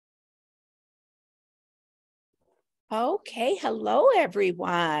Okay, hello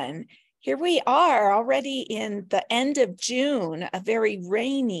everyone. Here we are already in the end of June, a very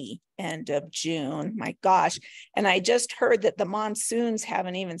rainy end of June, my gosh. And I just heard that the monsoons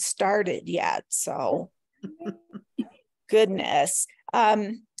haven't even started yet, so goodness.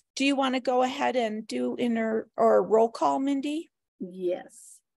 Do you want to go ahead and do or roll call, Mindy?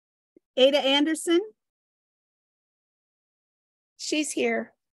 Yes. Ada Anderson? She's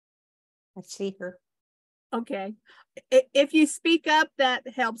here. I see her. Okay. If you speak up, that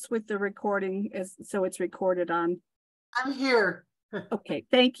helps with the recording, so it's recorded on. I'm here. Okay,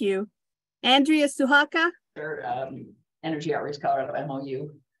 thank you. Andrea Suhaka? For Energy Outreach Colorado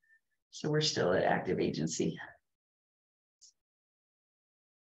MOU. So we're still an active agency.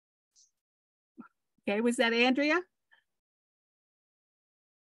 Okay, was that Andrea?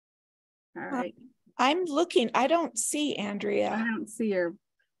 All right. I'm looking. I don't see I Andrea. don't see her.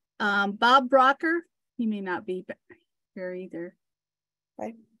 Bob Brocker? He may not be here either.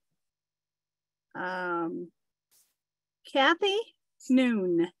 Okay. Kathy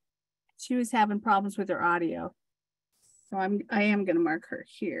Noon. She was having problems with her audio. So I am going to mark her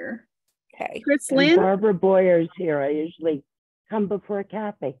here. Okay. Chris And Lynn? Barbara Boyer's here. I usually come before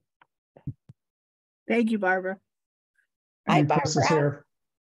Kathy. Thank you, Barbara. Hi, Chris is Barbara. here.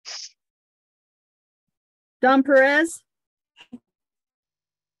 Don Perez?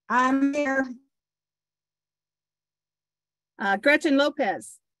 I'm here. Gretchen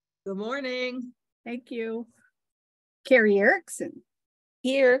Lopez. Good morning. Thank you. Carrie Erickson.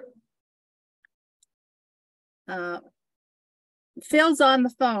 Here. Phil's on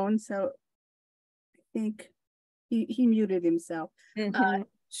the phone, so I think he muted himself. Mhm.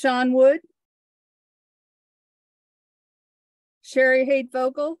 Sean Wood. Sherry Haight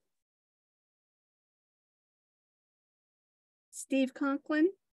Vogel. Steve Conklin.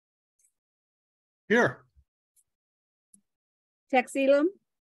 Here. Tex Elam.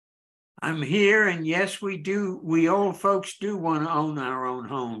 I'm here, and yes, we do. We old folks do want to own our own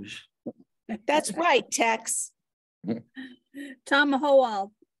homes. That's right, Tex. Tom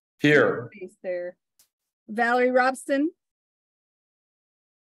Mahowald. Here. He's there. Valerie Robson.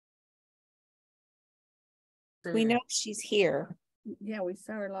 We know she's here. Yeah, we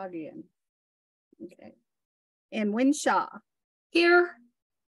saw her log in. Okay. And Winshaw. Here.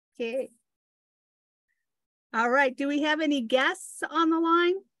 Okay. All right. Do we have any guests on the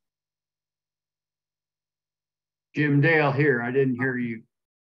line? Jim Dale here. I didn't hear you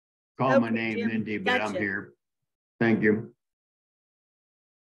call my Okay, name, Jim. Mindy, but I'm Gotcha. here. Thank you.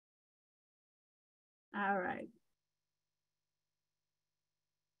 All right.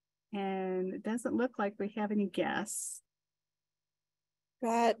 And it doesn't look like we have any guests.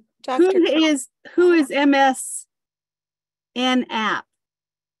 Got Who Dr. is MSN app?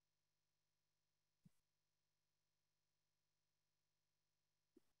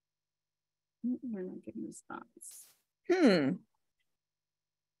 We're not getting a response.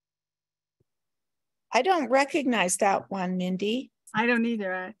 I don't recognize that one, Mindy. I don't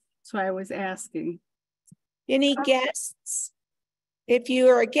either. That's why I was asking. Any guests? If you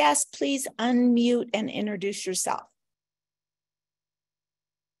are a guest, please unmute and introduce yourself.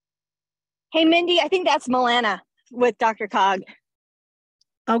 Hey, Mindy, I think that's Milana with Dr. Cog.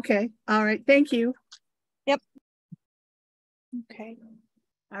 Okay. All right. Thank you. Yep. Okay.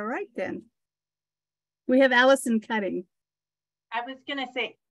 All right, then. We have Allison Cutting. I was going to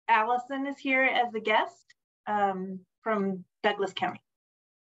say Allison is here as a guest from Douglas County.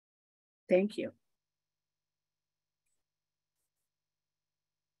 Thank you.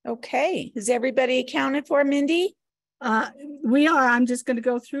 Okay. Is everybody accounted for, Mindy? We are. I'm just going to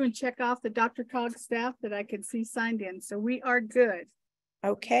go through and check off the Dr. Cog staff that I can see signed in. So we are good.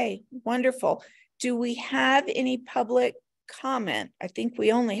 Okay, wonderful. Do we have any public comment? I think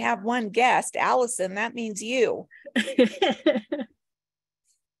we only have one guest. Allison, that means you. Okay.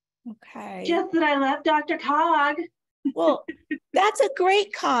 Just that I love Dr. Cog. Well, that's a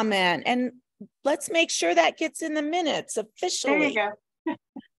great comment. And let's make sure that gets in the minutes officially. There you go.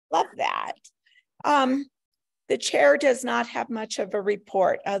 Love that. The chair does not have much of a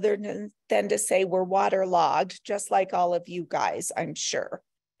report other than to say we're waterlogged, just like all of you guys, I'm sure.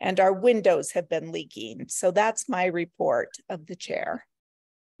 And our windows have been leaking. So that's my report of the chair.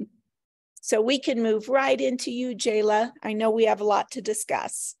 So we can move right into you, Jayla. I know we have a lot to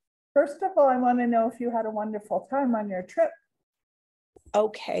discuss. First of all, I want to know if you had a wonderful time on your trip.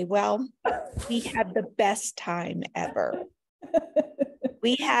 Okay, well, we had the best time ever.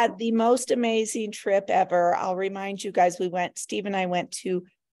 We had the most amazing trip ever. I'll remind you guys, Steve and I went to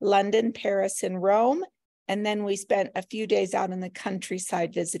London, Paris, and Rome. And then we spent a few days out in the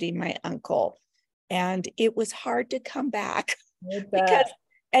countryside visiting my uncle. And it was hard to come back I bet. because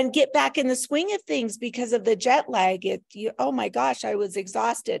and get back in the swing of things because of the jet lag. Oh my gosh, I was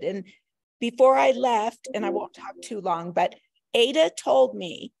exhausted. And before I left, and I won't talk too long, but Ada told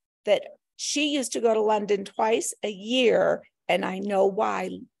me that she used to go to London twice a year. And I know why,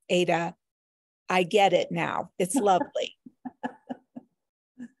 Ada. I get it now. It's lovely.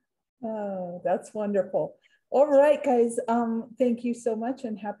 Oh, that's wonderful. All right, guys. Thank you so much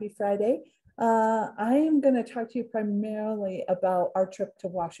and happy Friday. I am going to talk to you primarily about our trip to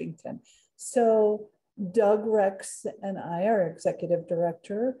Washington. So Doug Rex and I, our executive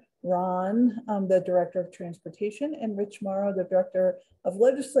director, Ron, the director of transportation, and Rich Morrow, the director of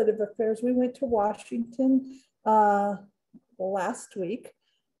legislative affairs, we went to Washington last week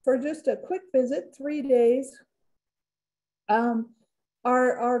for just a quick visit, 3 days.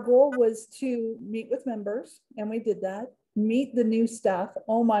 Our goal was to meet with members, and we did that. Meet the new staff.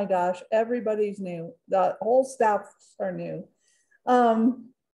 Oh my gosh, everybody's new. The whole staff are new.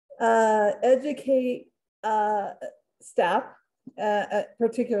 Educate staff,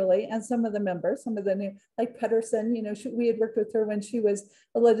 particularly, and some of the members, some of the new, like Pedersen, you know, we had worked with her when she was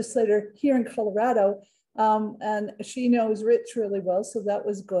a legislator here in Colorado, and she knows Rich really well, so that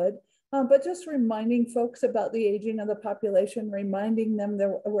was good. But just reminding folks about the aging of the population, reminding them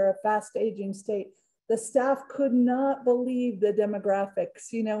that we're a fast aging state. The staff could not believe the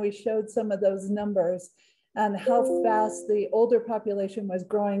demographics. You know, we showed some of those numbers and how fast the older population was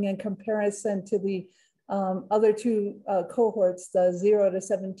growing in comparison to the other two cohorts, the 0 to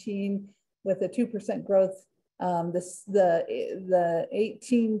 17 with a 2% growth, the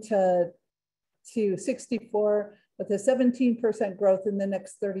 18 to 64 with a 17% growth in the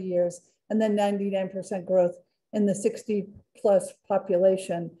next 30 years, and then 99% growth in the 60 plus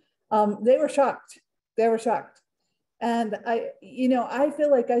population. They were shocked. They were shocked. And I feel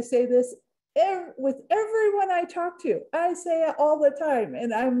like I say this with everyone I talk to. I say it all the time.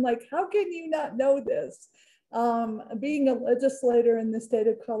 And I'm like, how can you not know this? Being a legislator in the state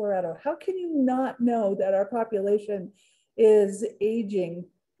of Colorado, how can you not know that our population is aging?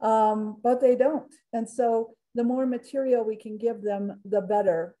 But they don't. And so the more material we can give them, the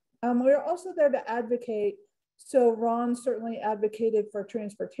better. We're also there to advocate. So Ron certainly advocated for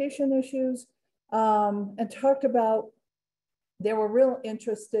transportation issues and talked about, they were real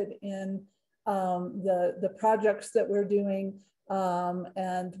interested in the projects that we're doing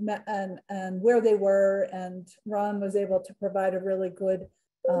and where they were. And Ron was able to provide a really good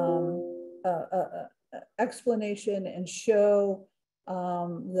explanation and show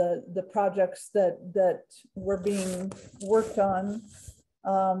the projects that were being worked on.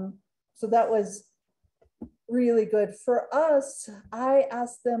 So that was really good. For us, I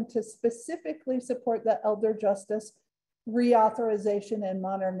asked them to specifically support the Elder Justice Reauthorization and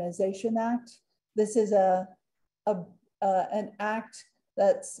Modernization Act. This is an act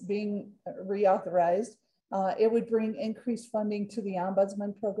that's being reauthorized. It would bring increased funding to the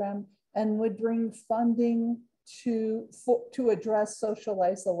Ombudsman program and would bring funding to address social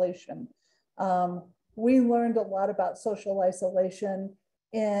isolation. We learned a lot about social isolation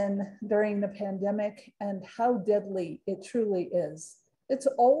during the pandemic and how deadly it truly is. It's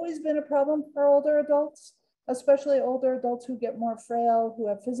always been a problem for older adults, especially older adults who get more frail, who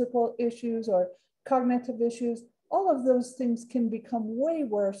have physical issues or cognitive issues. All of those things can become way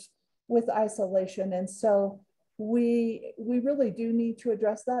worse with isolation. And so we really do need to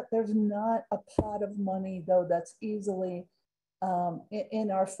address that. There's not a pot of money, though, that's easily in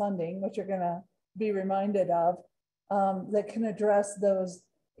our funding, which you're going to be reminded of, that can address those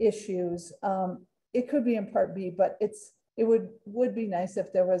issues. It could be in Part B, but it would be nice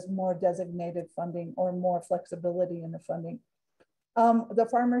if there was more designated funding or more flexibility in the funding. The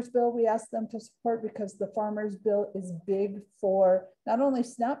Farmers Bill, we asked them to support because the Farmers Bill is big for not only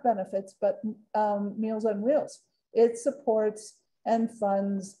SNAP benefits, but Meals on Wheels. It supports and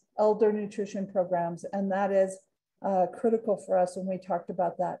funds elder nutrition programs, and that is critical for us, and we talked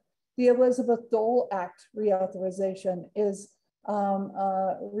about that. The Elizabeth Dole Act reauthorization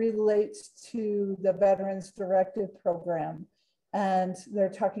relates to the Veterans Directive Program. And they're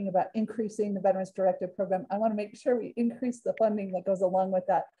talking about increasing the Veterans Directive Program. I want to make sure we increase the funding that goes along with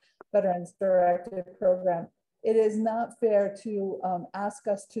that Veterans Directive Program. It is not fair to ask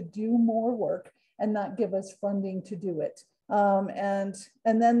us to do more work and not give us funding to do it. And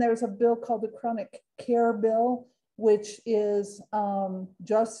then there's a bill called the Chronic Care Bill, which is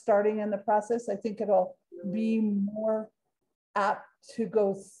just starting in the process. I think it'll be more apt to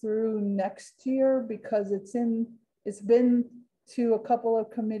go through next year because it's been to a couple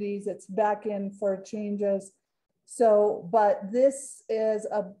of committees, it's back in for changes. So, but this is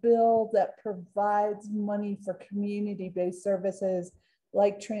a bill that provides money for community-based services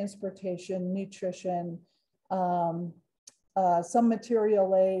like transportation, nutrition, some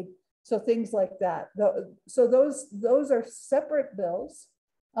material aid, so things like that. So those are separate bills.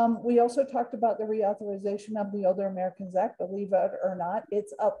 We also talked about the reauthorization of the Older Americans Act. Believe it or not,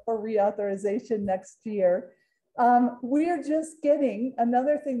 it's up for reauthorization next year. We're just getting,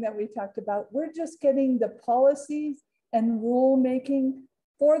 another thing that we talked about, we're just getting the policies and rulemaking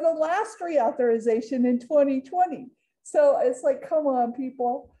for the last reauthorization in 2020. So it's like, come on,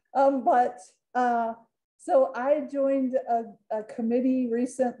 people. So I joined a committee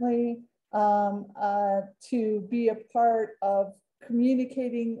recently to be a part of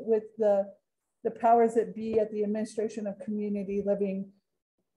communicating with the powers that be at the Administration of Community Living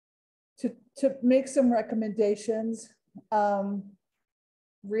to make some recommendations.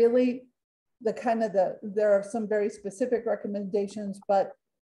 Really, there are some very specific recommendations, but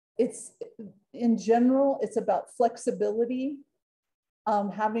it's, in general, it's about flexibility,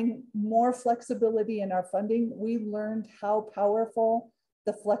 having more flexibility in our funding. We learned how powerful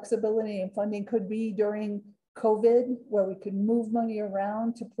the flexibility in funding could be during COVID, where we could move money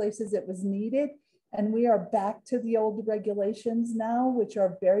around to places it was needed. And we are back to the old regulations now, which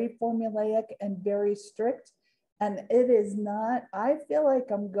are very formulaic and very strict. And it is not, I feel like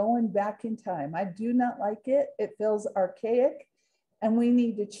I'm going back in time. I do not like it. It feels archaic and we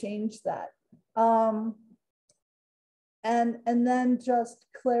need to change that. And then just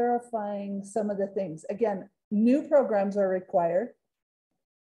clarifying some of the things. Again, new programs are required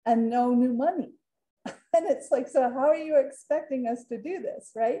and no new money. And it's like, so how are you expecting us to do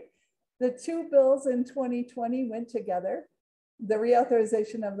this, right? The two bills in 2020 went together, the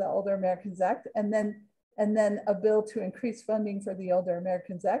reauthorization of the Older Americans Act, and then a bill to increase funding for the Older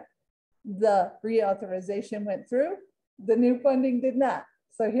Americans Act. The reauthorization went through, the new funding did not.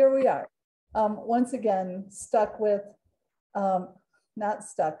 So here we are, once again, stuck with, not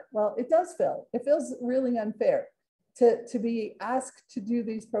stuck, well, it feels really unfair to be asked to do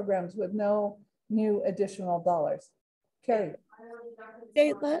these programs with no new additional dollars. Carrie.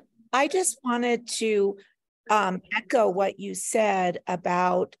 Jayla, I just wanted to echo what you said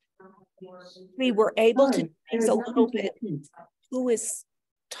about we were able to do things a little bit. Who is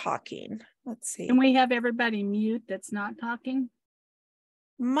talking? Let's see. Can we have everybody mute that's not talking?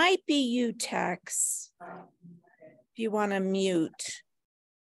 Might be you, Tex. If you want to mute.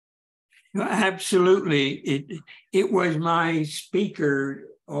 Absolutely. It was my speaker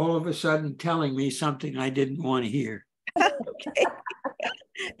all of a sudden telling me something I didn't want to hear. Okay.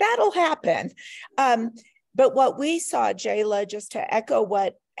 That'll happen. But what we saw, Jayla, just to echo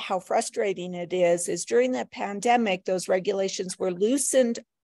how frustrating it is during the pandemic, those regulations were loosened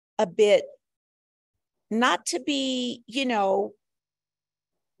a bit, not to be,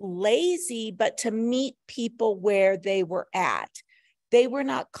 lazy, but to meet people where they were at. They were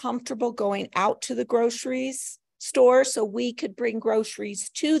not comfortable going out to the groceries store, so we could bring groceries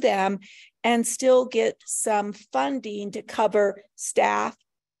to them and still get some funding to cover staff,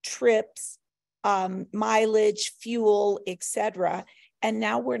 trips, mileage, fuel, etc. And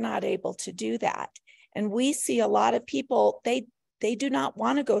now we're not able to do that. And we see a lot of people, they do not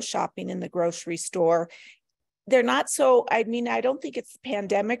want to go shopping in the grocery store. They're not so, I don't think it's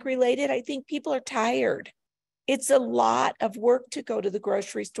pandemic related. I think people are tired. It's a lot of work to go to the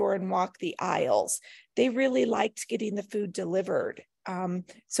grocery store and walk the aisles. They really liked getting the food delivered.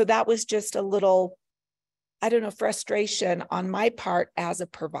 So that was just a little, frustration on my part as a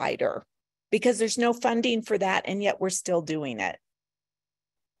provider, because there's no funding for that, and yet we're still doing it.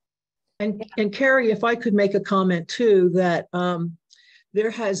 And Carrie, if I could make a comment too, that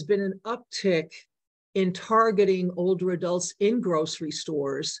there has been an uptick in targeting older adults in grocery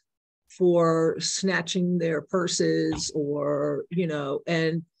stores for snatching their purses or,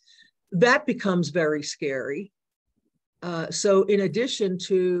 and that becomes very scary. So in addition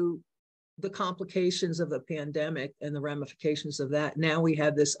to the complications of the pandemic and the ramifications of that, now we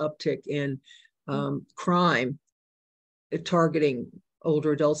have this uptick in crime targeting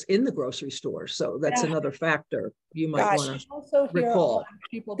older adults in the grocery store. So that's another factor you might want to also hear recall. a lot of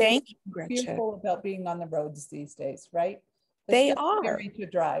people fearful about being on the roads these days, right? They are scary to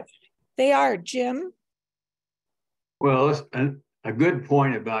drive. They are, Jim. Well, a good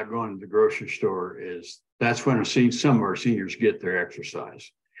point about going to the grocery store is that's when some of our seniors get their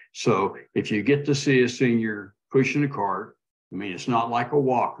exercise. So if you get to see a senior pushing a cart, it's not like a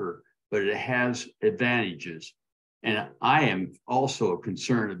walker, but it has advantages. And I am also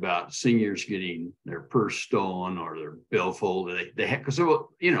concerned about seniors getting their purse stolen or their billfold. Because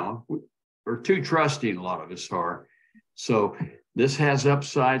we're too trusting, a lot of us are. So this has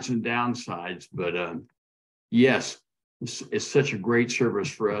upsides and downsides, but yes, it's such a great service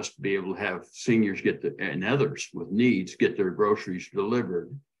for us to be able to have seniors and others with needs get their groceries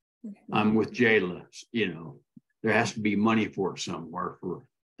delivered. I'm with Jayla, you know, there has to be money for it somewhere for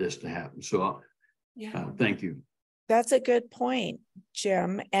this to happen. So thank you. That's a good point,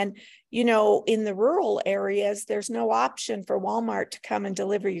 Jim. And, you know, in the rural areas, there's no option for Walmart to come and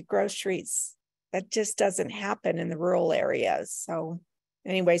deliver your groceries. That just doesn't happen in the rural areas. So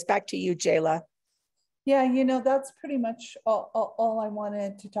anyways, back to you, Jayla. Yeah, you know, that's pretty much all I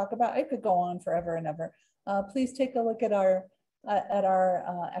wanted to talk about. I could go on forever and ever. Please take a look at our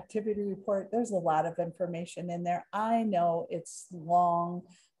activity report. There's a lot of information in there. I know it's long,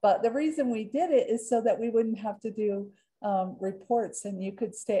 but the reason we did it is so that we wouldn't have to do reports and you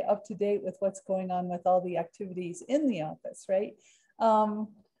could stay up to date with what's going on with all the activities in the office, right?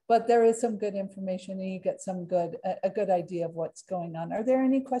 But there is some good information and you get a good idea of what's going on. Are there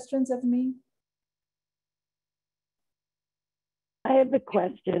any questions of me? I have a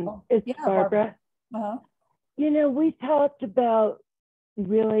question. It's Barbara. You know, we talked about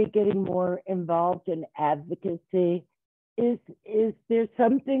really getting more involved in advocacy. Is there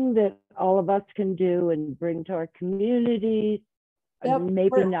something that all of us can do and bring to our communities?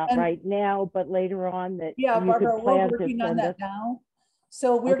 Maybe not right now, but later on that Barbara, we're working on that now.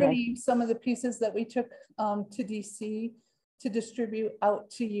 So we're going to use some of the pieces that we took to DC to distribute out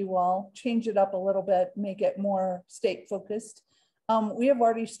to you all, change it up a little bit, make it more state focused. We have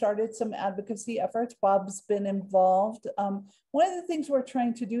already started some advocacy efforts. Bob's been involved. One of the things we're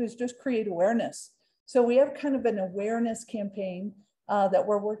trying to do is just create awareness. So we have kind of an awareness campaign that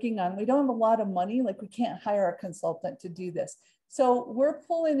we're working on. We don't have a lot of money, like we can't hire a consultant to do this. So we're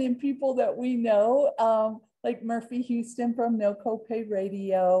pulling in people that we know, like Murphy Houston from No Copay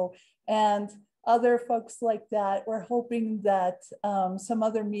Radio and other folks like that. We're hoping that some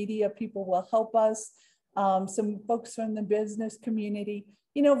other media people will help us. Some folks from the business community,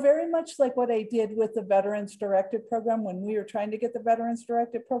 you know, very much like what I did with the Veterans Directed Program. When we were trying to get the Veterans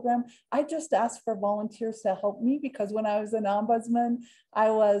Directed Program, I just asked for volunteers to help me because when I was an ombudsman, I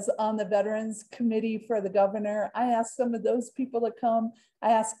was on the Veterans Committee for the governor. I asked some of those people to come.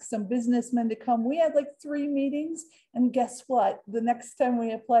 I asked some businessmen to come. We had like 3 meetings and guess what? The next time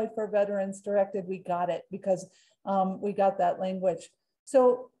we applied for Veterans Directed, we got it because we got that language.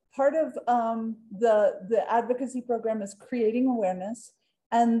 So part of the advocacy program is creating awareness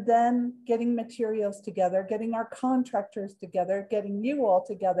and then getting materials together, getting our contractors together, getting you all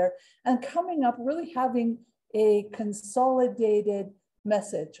together, and coming up, really having a consolidated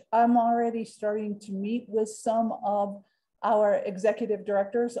message. I'm already starting to meet with some of our executive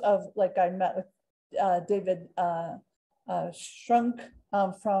directors of, like I met with David Shrunk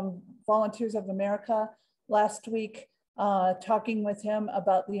from Volunteers of America last week, talking with him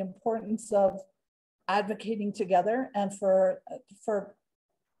about the importance of advocating together and for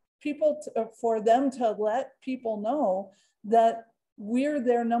people for them to let people know that we're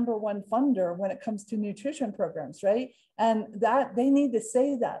their #1 funder when it comes to nutrition programs, right? And that they need to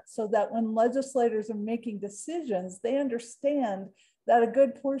say that so that when legislators are making decisions, they understand that a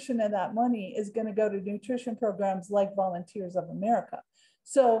good portion of that money is going to go to nutrition programs like Volunteers of America.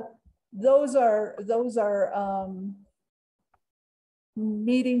 So those are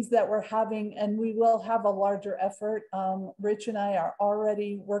meetings that we're having, and we will have a larger effort. Rich and I are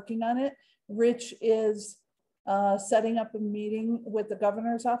already working on it. Rich is setting up a meeting with the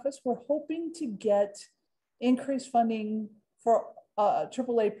governor's office. We're hoping to get increased funding for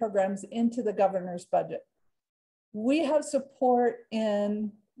AAA programs into the governor's budget. We have support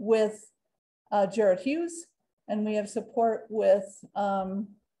with Jared Hughes, and we have support with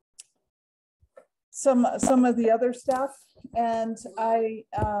some of the other staff, and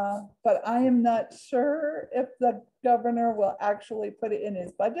but I am not sure if the governor will actually put it in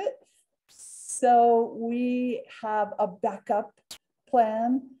his budget. So we have a backup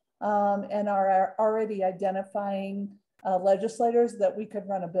plan and are already identifying legislators that we could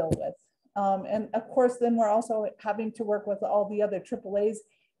run a bill with. And of course, then we're also having to work with all the other AAAs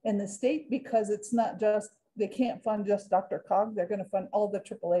in the state, because it's not just, they can't fund just DRCOG, they're going to fund all the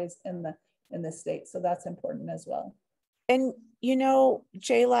AAAs in the state. So that's important as well. And, you know,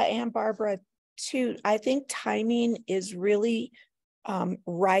 Jayla and Barbara too, I think timing is really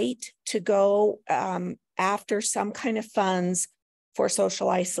right to go after some kind of funds for social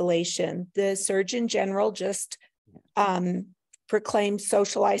isolation. The Surgeon General just proclaimed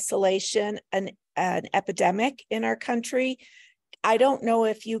social isolation an epidemic in our country. I don't know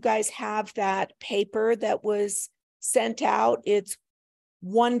if you guys have that paper that was sent out. It's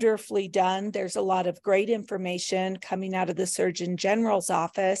wonderfully done. There's a lot of great information coming out of the Surgeon General's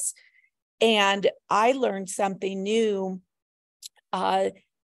office. And I learned something new,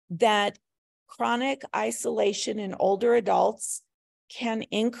 that chronic isolation in older adults can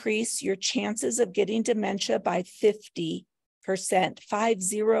increase your chances of getting dementia by 50%,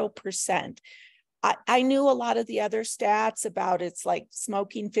 50%. I knew a lot of the other stats about it's like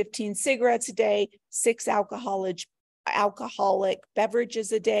smoking 15 cigarettes a day, 6 alcoholic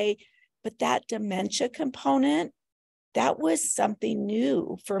beverages a day, but that dementia component, that was something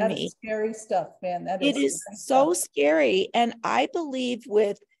new for me. That is scary stuff, man. It is so scary. And I believe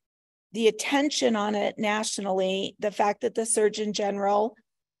with the attention on it nationally, the fact that the Surgeon General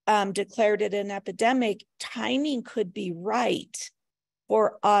declared it an epidemic, timing could be right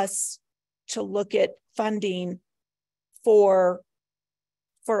for us to look at funding for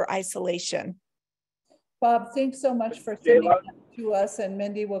isolation. Bob, thanks so much for sending that to us, and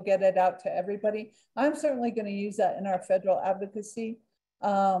Mindy will get it out to everybody. I'm certainly going to use that in our federal advocacy.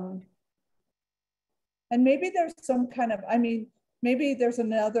 And maybe there's some kind of, I mean, maybe there's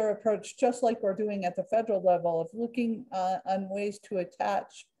another approach, just like we're doing at the federal level, of looking on ways to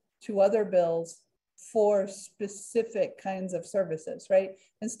attach to other bills for specific kinds of services, right?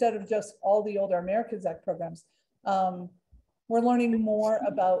 Instead of just all the Older Americans Act programs. We're learning more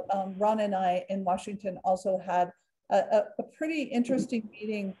about, Ron and I in Washington also had a pretty interesting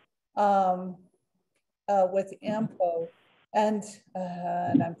meeting with AMPO, and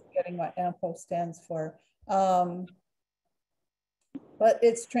I'm forgetting what AMPO stands for. But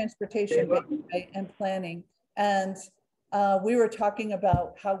it's transportation, right, and planning. And we were talking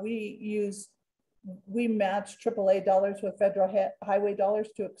about how we match AAA dollars with federal highway dollars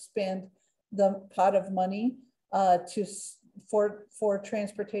to expand the pot of money for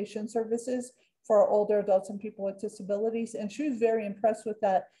transportation services for older adults and people with disabilities. And she was very impressed with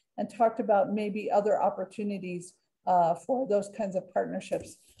that and talked about maybe other opportunities for those kinds of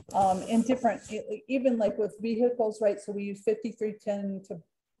partnerships in different, even like with vehicles, right? So we use 5310 to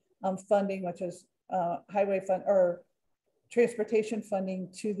funding, which is highway fund or transportation funding,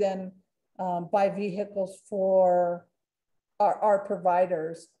 to then buy vehicles for our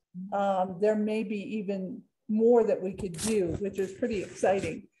providers. There may be even more that we could do, which is pretty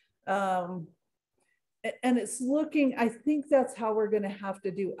exciting. And it's looking, I think that's how we're going to have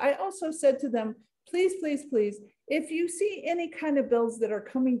to do. I also said to them, please, please, please, if you see any kind of bills that are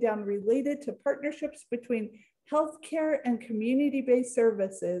coming down related to partnerships between healthcare and community-based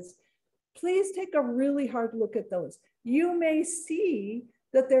services, please take a really hard look at those. You may see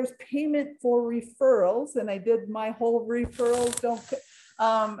that there's payment for referrals, and I did my whole referrals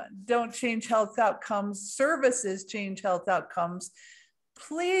don't change health outcomes, services change health outcomes.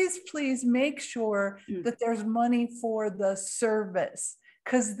 Please, please make sure that there's money for the service,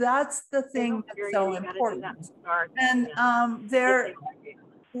 because that's the thing that's so important. And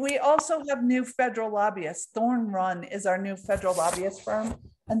we also have new federal lobbyists. Thorn Run is our new federal lobbyist firm,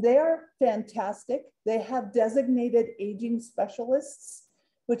 and they are fantastic. They have designated aging specialists,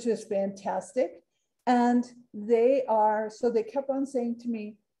 which is fantastic. And they kept on saying to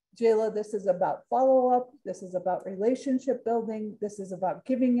me, Jayla, this is about follow-up. This is about relationship building. This is about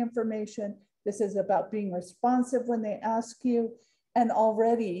giving information. This is about being responsive when they ask you. And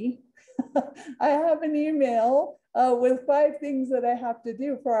already I have an email with 5 things that I have to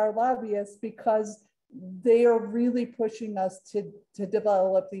do for our lobbyists, because they are really pushing us to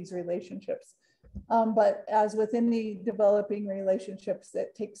develop these relationships. But as with any developing relationships,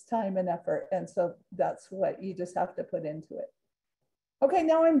 it takes time and effort. And so that's what you just have to put into it. Okay,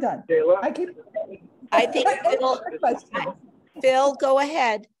 now I'm done. Jayla? I think Phil, go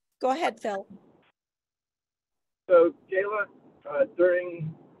ahead. Go ahead, Phil. So Jayla,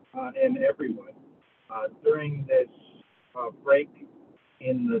 and everyone, during this break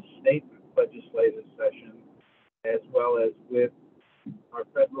in the state legislative session, as well as with our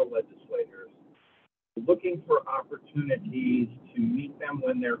federal legislators, looking for opportunities to meet them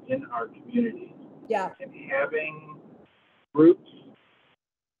when they're in our communities. Yeah. And having groups,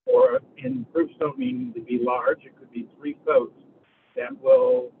 and groups don't mean to be large, it could be 3 folks that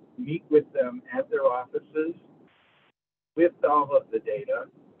will meet with them at their offices with all of the data,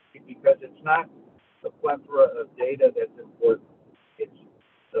 because it's not the plethora of data that's important. It's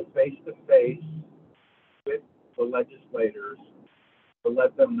the face-to-face with the legislators to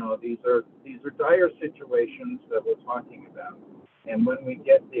let them know these are dire situations that we're talking about. And when we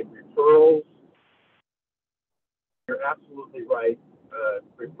get the referrals, you're absolutely right.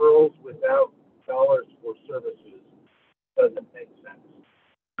 Referrals without dollars for services doesn't make sense.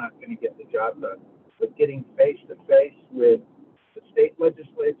 Not going to get the job done. But getting face-to-face with the state legislators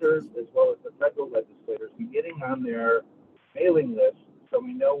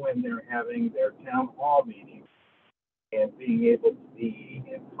when they're having their town hall meetings and being able to be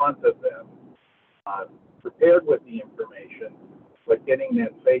in front of them, prepared with the information, but getting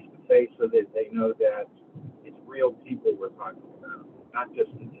that face to face so that they know that it's real people we're talking about, not just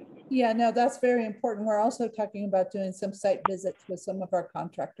statistics. Yeah, no, that's very important. We're also talking about doing some site visits with some of our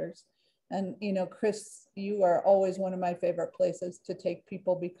contractors. And, you know, Chris, you are always one of my favorite places to take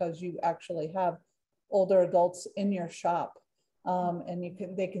people because you actually have older adults in your shop, and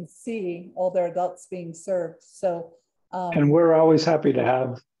they can see older adults being served. So, and we're always happy to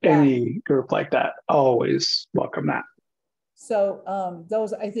have any group like that. Always welcome that. So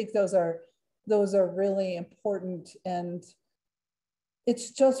I think those are really important, and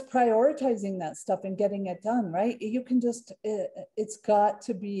it's just prioritizing that stuff and getting it done, right? You can just, it's got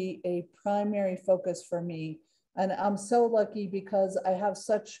to be a primary focus for me. And I'm so lucky because I have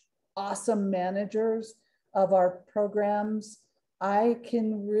such awesome managers of our programs. I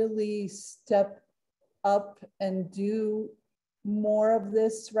can really step up and do more of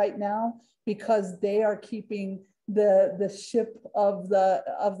this right now because they are keeping the ship of the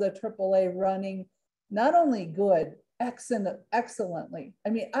AAA running not only good, excellently. I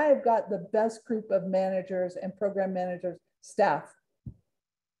mean, I have got the best group of managers and program managers staff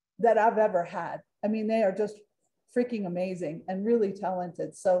that I've ever had. I mean, they are just freaking amazing and really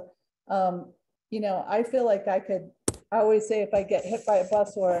talented. So, you know, I feel like I always say if I get hit by a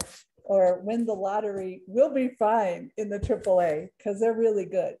bus or win the lottery, we'll be fine in the AAA because they're really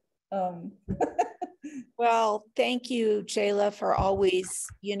good. Well, thank you, Jayla, for always,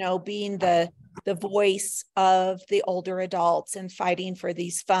 you know, being the voice of the older adults and fighting for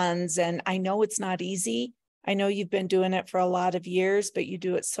these funds. And I know it's not easy. I know you've been doing it for a lot of years, but you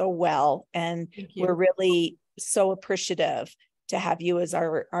do it so well. And we're really so appreciative to have you as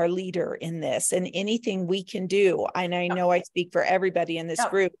our leader in this, and anything we can do. And I know I speak for everybody in this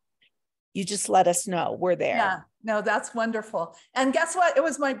group. You just let us know. We're there. Yeah, no, that's wonderful. And guess what? It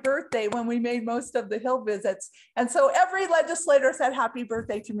was my birthday when we made most of the Hill visits. And so every legislator said happy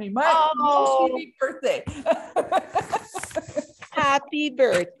birthday to me. My most unique birthday. Happy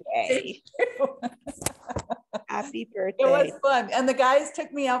birthday. Happy birthday. It was fun. And the guys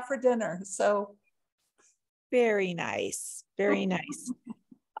took me out for dinner. So very nice. Very nice.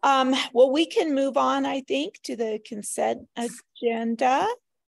 Well, we can move on, I think, to the consent agenda.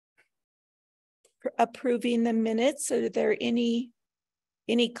 Approving the minutes. Are there any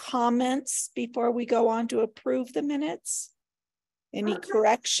comments before we go on to approve the minutes? Any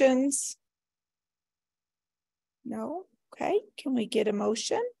corrections? No? Okay. Can we get a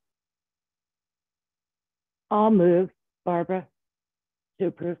motion? I'll move, Barbara, to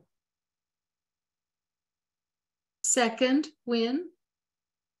approve. Second, Wynn.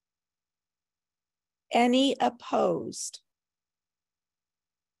 Any opposed?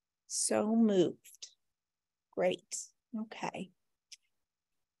 So moved. Great. Okay.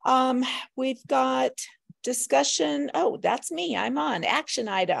 We've got discussion. Oh, that's me. I'm on action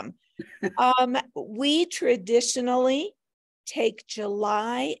item. We traditionally take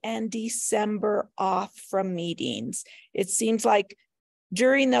July and December off from meetings. It seems like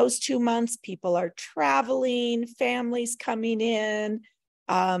during those 2 months, people are traveling, families coming in.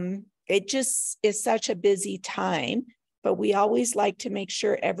 It just is such a busy time. But we always like to make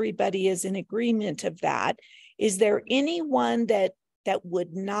sure everybody is in agreement of that. Is there anyone that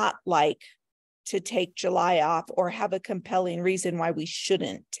would not like to take July off or have a compelling reason why we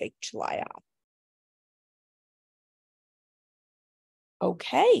shouldn't take July off?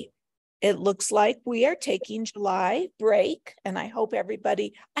 Okay, it looks like we are taking July break, and I hope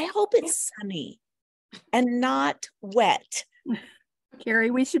it's sunny and not wet. Carrie,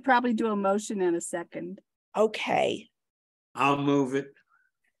 we should probably do a motion in a second. Okay. I'll move it.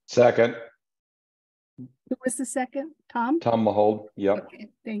 Second. Who was the second? Tom? Tom Mahold. Yep. Okay.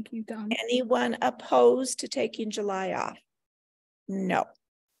 Thank you, Tom. Anyone opposed to taking July off? No.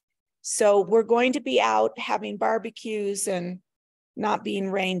 So we're going to be out having barbecues and not being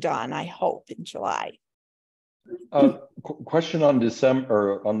rained on, I hope, in July. Question on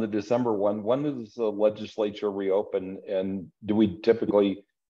December, on the December one. When does the legislature reopen, and do we typically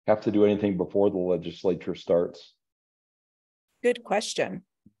have to do anything before the legislature starts? Good question.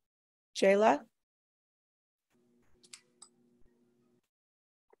 Jayla?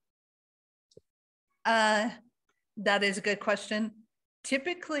 That is a good question.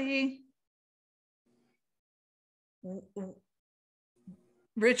 Typically,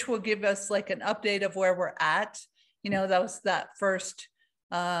 Rich will give us like an update of where we're at. You know, that was that first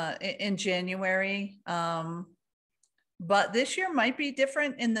in January. But this year might be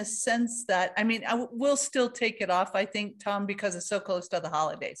different in the sense that, I mean, we'll still take it off, I think, Tom, because it's so close to the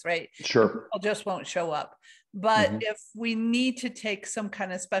holidays, right? Sure. People just won't show up. But if we need to take some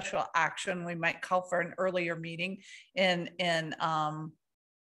kind of special action, we might call for an earlier meeting in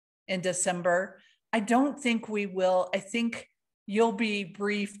December. I don't think we will. I think you'll be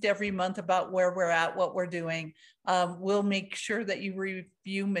briefed every month about where we're at, what we're doing. We'll make sure that you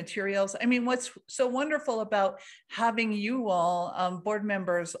review materials. I mean, what's so wonderful about having you all board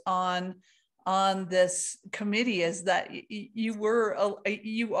members on this committee is that you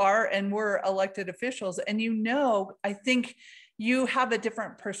are and were elected officials, and I think you have a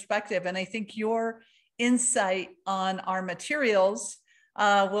different perspective, and I think your insight on our materials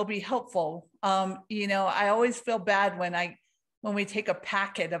will be helpful. I always feel bad when we take a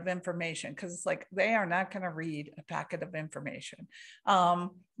packet of information, because it's like they are not going to read a packet of information.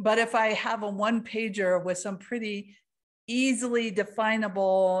 But if I have a one-pager with some pretty easily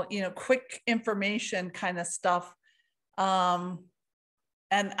definable, quick information kind of stuff, and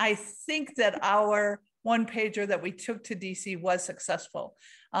I think that our one-pager that we took to DC was successful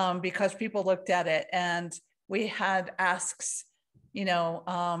because people looked at it and we had asks,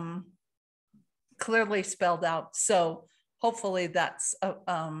 clearly spelled out. So hopefully that's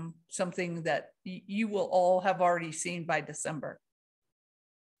something that you will all have already seen by December.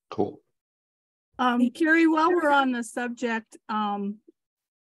 Cool. Carrie, while we're on the subject,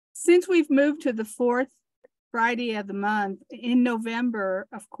 since we've moved to the 4th Friday of the month in November,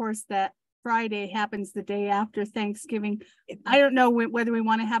 of course, that Friday happens the day after Thanksgiving. I don't know whether we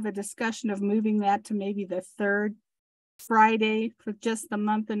want to have a discussion of moving that to maybe the 3rd Friday for just the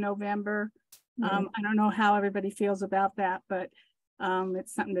month of November. I don't know how everybody feels about that, but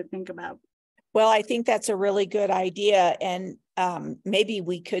it's something to think about. Well, I think that's a really good idea. And maybe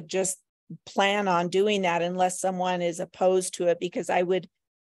we could just plan on doing that unless someone is opposed to it, because I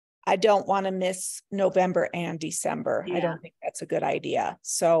don't want to miss November and December. Yeah. I don't think that's a good idea.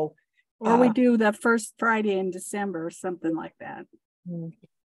 So, or we do the first Friday in December or something like that.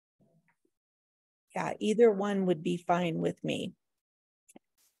 Yeah, either one would be fine with me.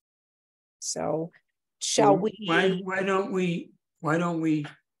 So shall we? Why don't we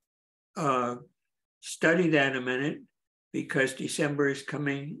study that a minute, because December is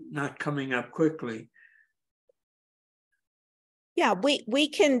not coming up quickly. Yeah, we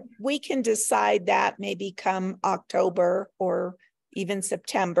can decide that maybe come October or even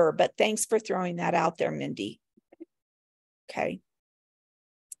September, but thanks for throwing that out there, Mindy. Okay.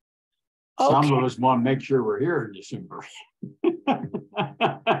 Some of us want to make sure we're here in December.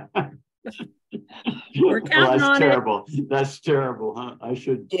 We're counting on terrible. That's terrible, huh? I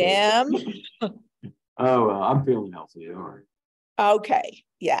should. Jim. Oh, well, I'm feeling healthy. All right. Okay.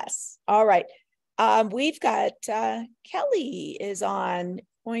 Yes. All right. We've got Kelly is going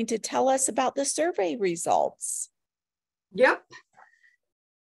to tell us about the survey results. Yep.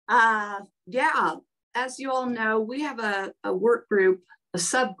 Yeah. As you all know, we have a work group, a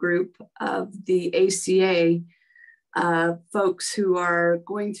subgroup of the ACA folks who are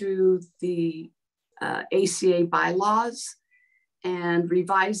going through the ACA bylaws and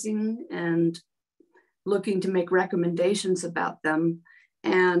revising and looking to make recommendations about them.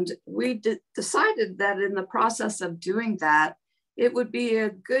 And we decided that in the process of doing that, it would be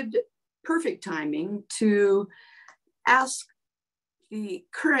a perfect timing to ask the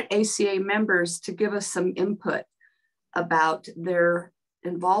current ACA members to give us some input about their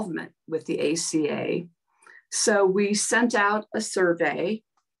involvement with the ACA. So we sent out a survey,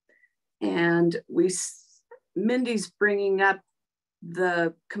 and Mindy's bringing up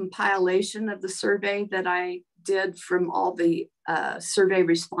the compilation of the survey that I did from all the survey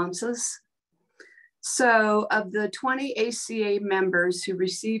responses. So of the 20 ACA members who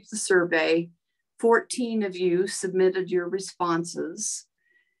received the survey, 14 of you submitted your responses.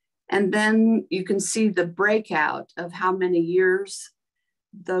 And then you can see the breakout of how many years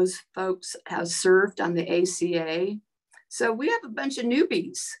those folks have served on the ACA. So we have a bunch of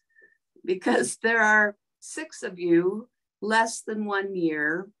newbies because there are 6 of you less than 1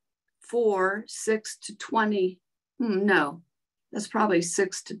 year, 4, 6 to 20. No, that's probably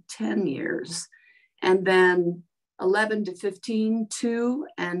 6 to 10 years. And then 11 to 15, 2,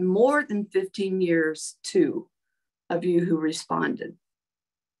 and more than 15 years, 2 of you who responded.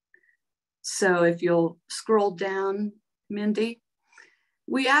 So if you'll scroll down, Mindy,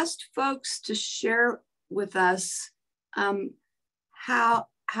 we asked folks to share with us how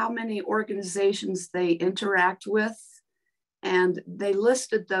many organizations they interact with, and they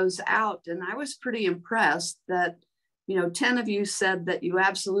listed those out. And I was pretty impressed that 10 of you said that you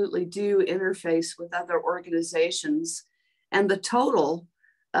absolutely do interface with other organizations, And the total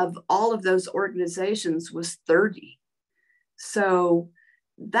of all of those organizations was 30. So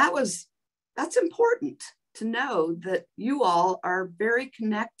that's important to know that you all are very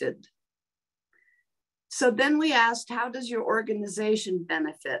connected. So then we asked, how does your organization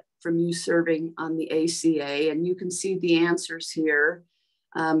benefit from you serving on the ACA? And you can see the answers here.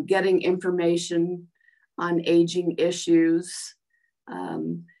 Getting information on aging issues,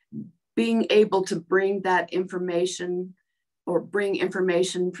 being able to bring that information or bring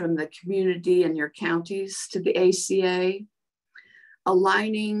information from the community and your counties to the ACA,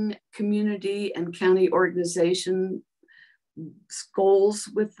 aligning community and county organization goals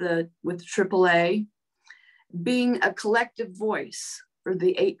with AAA, being a collective voice for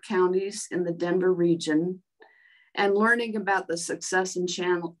the 8 counties in the Denver region, and learning about the success and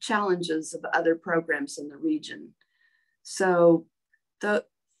challenges of other programs in the region. So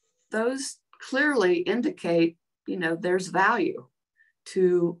those clearly indicate, there's value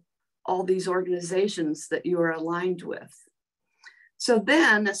to all these organizations that you are aligned with. So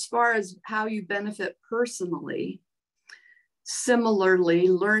then, as far as how you benefit personally, similarly,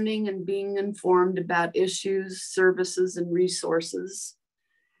 learning and being informed about issues, services, and resources.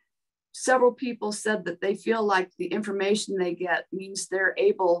 Several people said that they feel like the information they get means they're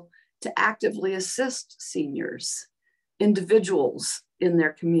able to actively assist seniors, individuals in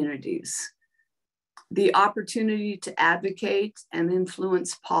their communities. The opportunity to advocate and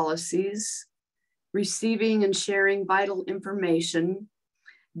influence policies, receiving and sharing vital information,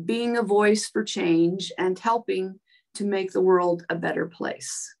 being a voice for change, and helping to make the world a better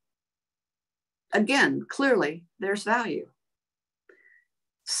place. Again, clearly, there's value.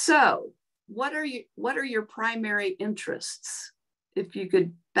 So, what are your primary interests? If you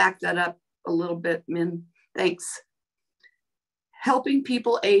could back that up a little bit, Min, thanks. Helping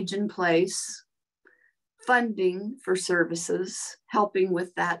people age in place, funding for services, helping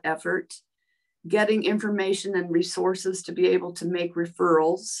with that effort, getting information and resources to be able to make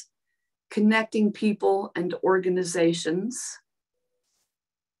referrals, connecting people and organizations,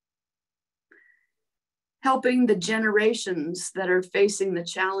 helping the generations that are facing the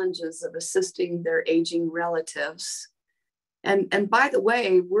challenges of assisting their aging relatives. And by the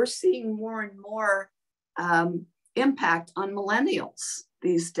way, we're seeing more and more impact on millennials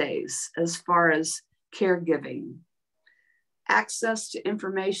these days as far as caregiving, access to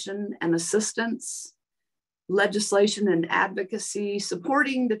information and assistance, legislation and advocacy,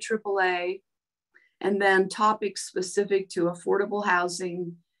 supporting the AAA, and then topics specific to affordable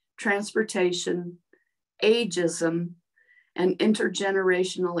housing, transportation, ageism, and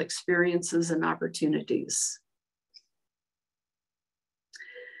intergenerational experiences and opportunities.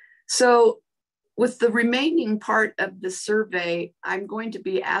 So with the remaining part of the survey, I'm going to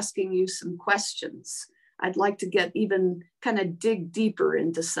be asking you some questions. I'd like to get even kind of dig deeper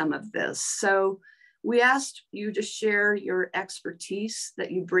into some of this. So we asked you to share your expertise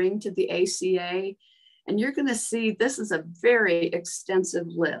that you bring to the ACA, and you're going to see this is a very extensive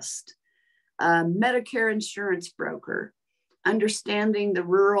list. Medicare insurance broker, understanding the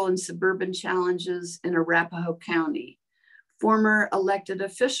rural and suburban challenges in Arapahoe County, former elected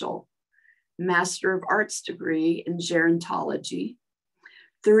official, Master of Arts degree in gerontology,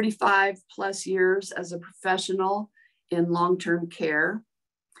 35 plus years as a professional in long-term care,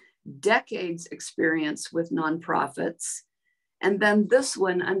 decades experience with nonprofits. And then this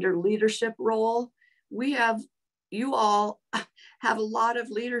one under leadership role, you all have a lot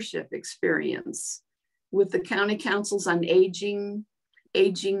of leadership experience with the county councils on aging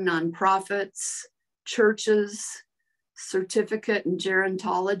nonprofits, churches, certificate in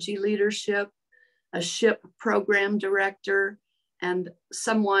gerontology leadership, a SHIP program director, and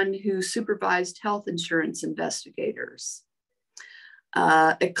someone who supervised health insurance investigators.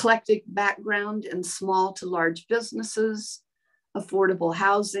 Eclectic background in small to large businesses, affordable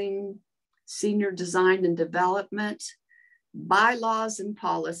housing, senior design and development, bylaws and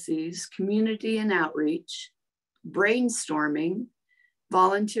policies, community and outreach, brainstorming,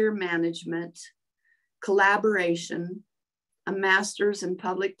 volunteer management, collaboration, a master's in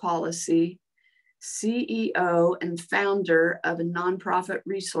public policy, CEO and founder of a nonprofit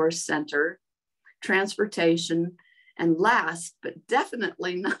resource center, transportation, and last but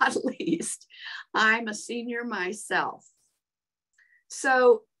definitely not least, I'm a senior myself.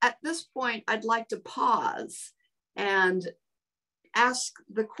 So at this point, I'd like to pause and ask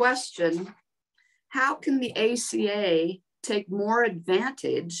the question, how can the ACA take more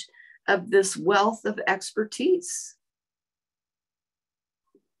advantage of this wealth of expertise?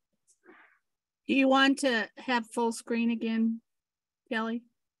 Do you want to have full screen again, Kelly?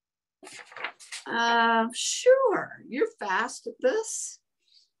 Sure, you're fast at this.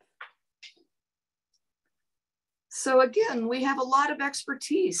 So again, we have a lot of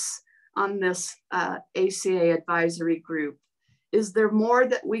expertise on this ACA advisory group. Is there more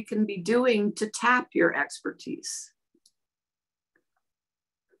that we can be doing to tap your expertise?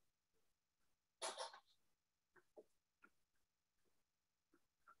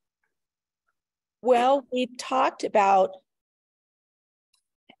 Well, we've talked about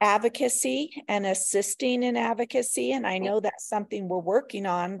advocacy and assisting in advocacy, and I know that's something we're working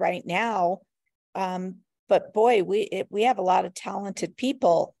on right now. But boy, we have a lot of talented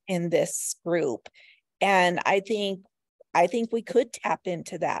people in this group, and I think we could tap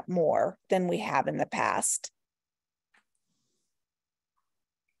into that more than we have in the past.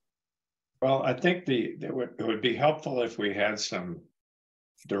 Well, I think it would be helpful if we had some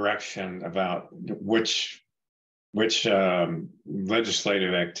direction about which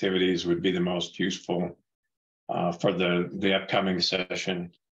legislative activities would be the most useful for the upcoming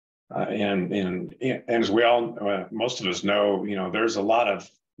session. And as we all, most of us know, there's a lot of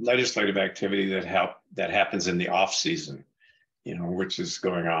legislative activity that happens in the off season, which is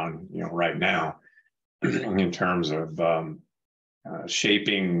going on, right now, in terms of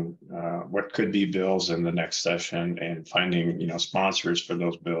shaping what could be bills in the next session and finding, sponsors for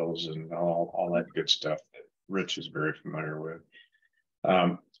those bills and all that good stuff that Rich is very familiar with.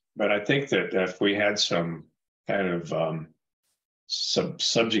 But I think that if we had some kind of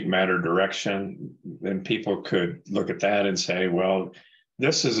subject matter direction, then people could look at that and say, well,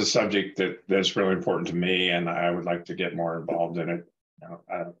 this is a subject that's really important to me, and I would like to get more involved in it.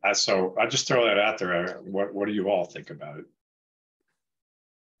 So I just throw that out there. What do you all think about it?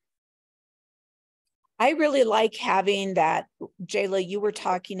 I really like having that, Jayla, you were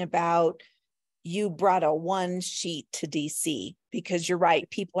talking about, you brought a one sheet to DC, because you're right,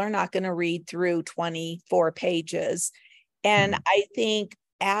 people are not going to read through 24 pages. And I think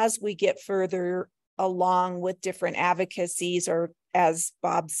as we get further along with different advocacies, or as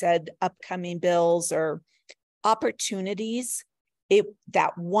Bob said, upcoming bills or opportunities,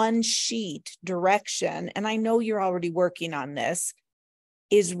 that one sheet direction, and I know you're already working on this,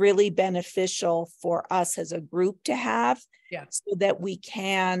 is really beneficial for us as a group to have, so that we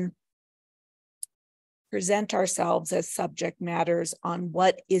can present ourselves as subject matters on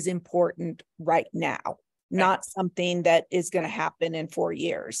what is important right now. Not something that is going to happen in 4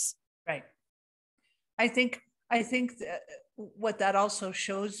 years. Right. I think that what that also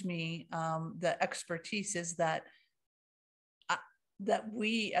shows me, the expertise, is that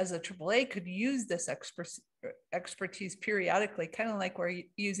we as a AAA could use this expertise periodically, kind of like we're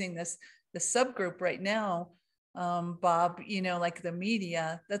using the subgroup right now, Bob, like the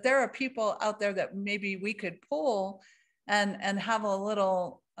media, that there are people out there that maybe we could pull and have a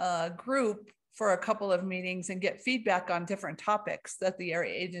little group for a couple of meetings and get feedback on different topics that the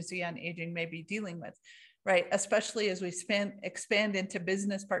Area Agency on Aging may be dealing with, right? Especially as we expand into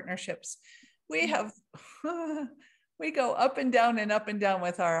business partnerships. We go up and down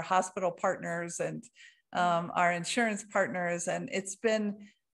with our hospital partners and our insurance partners. And it's been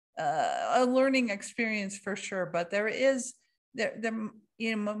a learning experience for sure, but there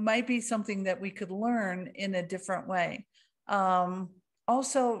might be something that we could learn in a different way.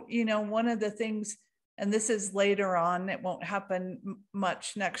 Also, one of the things, and this is later on, it won't happen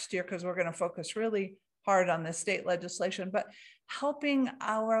much next year because we're going to focus really hard on the state legislation, but helping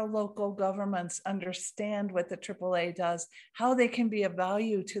our local governments understand what the AAA does, how they can be of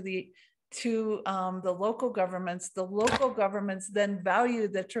value to the local governments. The local governments then value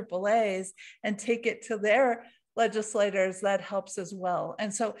the AAAs and take it to their legislators. That helps as well.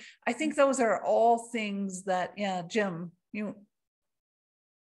 And so I think those are all things that, Jim,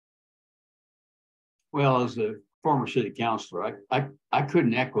 Well, as a former city councilor, I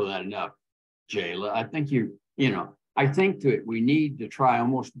couldn't echo that enough, Jayla. I think I think that we need to try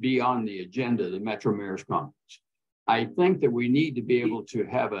almost be on the agenda of the Metro Mayor's Conference. I think that we need to be able to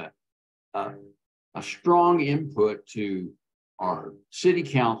have a strong input to our city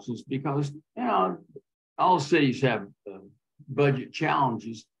councils, because all cities have budget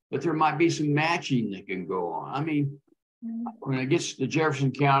challenges, but there might be some matching that can go on. I mean, when it gets to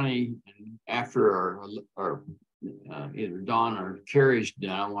Jefferson County, and after our either Don or Carrie's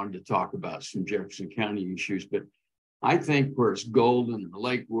done, I wanted to talk about some Jefferson County issues, but I think where it's Golden or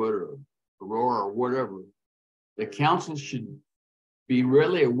Lakewood or Aurora or whatever, the council should be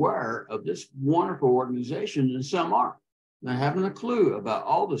really aware of this wonderful organization, and some aren't. They're having a clue about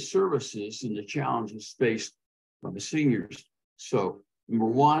all the services and the challenges faced by the seniors. So, number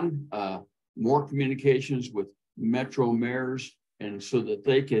one, more communications with Metro mayors, and so that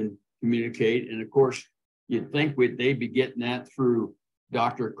they can communicate. And of course, you'd think they'd be getting that through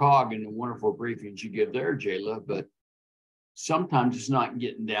Dr. Cog and the wonderful briefings you give there, Jayla, but sometimes it's not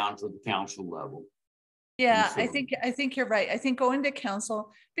getting down to the council level. Yeah, so, I think you're right. I think going to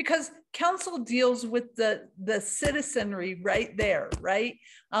council, because council deals with the citizenry right there, right?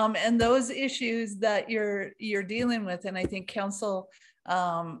 And those issues that you're dealing with, and I think council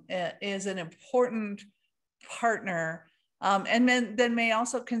is an important partner, and then may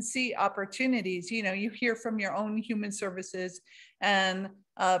also can see opportunities. You know, you hear from your own human services and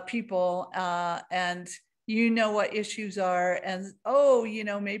people, and you know what issues are, and oh, you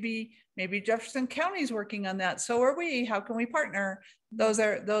know, maybe Jefferson County is working on that. So are we. How can we partner? Those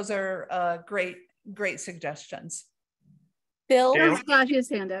are great suggestions. Bill, Bill's got his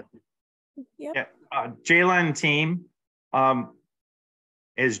hand up. Yep. Yeah, Jayla and team.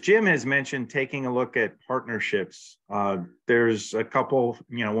 As Jim has mentioned, taking a look at partnerships. There's a couple.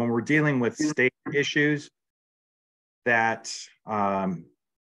 You know, when we're dealing with state issues, that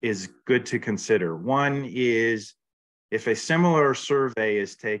is good to consider. One is, if a similar survey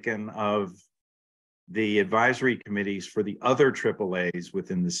is taken of the advisory committees for the other AAAs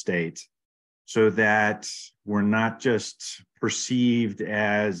within the state, so that we're not just perceived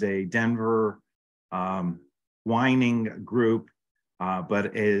as a Denver whining group,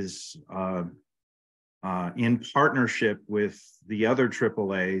 but is in partnership with the other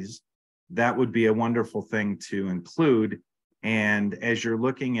AAAs, that would be a wonderful thing to include. And as you're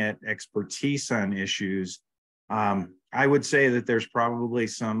looking at expertise on issues, I would say that there's probably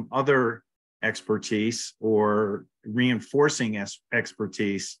some other expertise or reinforcing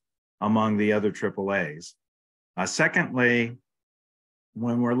expertise among the other AAAs. Secondly,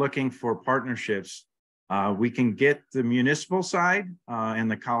 when we're looking for partnerships, we can get the municipal side,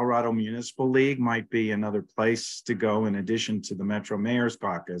 and the Colorado Municipal League might be another place to go in addition to the Metro Mayor's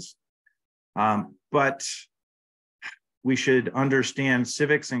Caucus. But we should understand,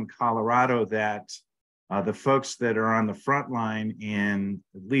 civics in Colorado, that the folks that are on the front line in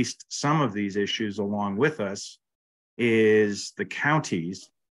at least some of these issues along with us is the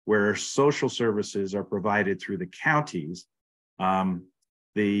counties, where social services are provided through the counties.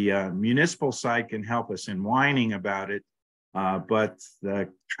 The municipal side can help us in whining about it, but the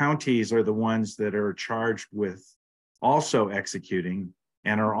counties are the ones that are charged with also executing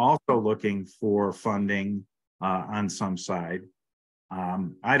and are also looking for funding on some side.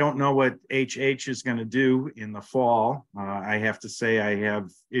 I don't know what HH is going to do in the fall. I have to say I have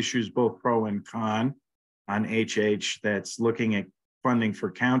issues both pro and con on HH that's looking at funding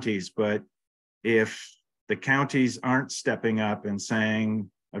for counties. But if the counties aren't stepping up and saying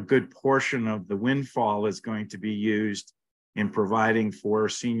a good portion of the windfall is going to be used in providing for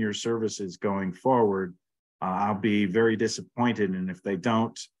senior services going forward, I'll be very disappointed. And if they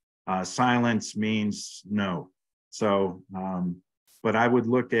don't, silence means no. So, but I would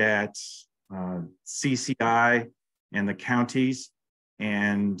look at CCI and the counties,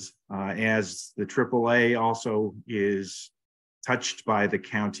 and as the AAA also is touched by the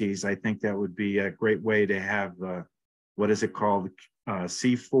counties, I think that would be a great way to have, what is it called?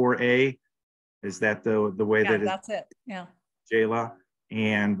 C4A? Is that the way that that's it, yeah. Jayla,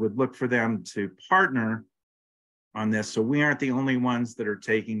 and would look for them to partner on this. So we aren't the only ones that are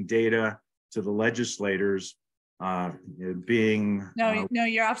taking data to the legislators. No,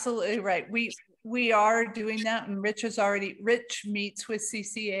 you're absolutely right. We are doing that, and Rich meets with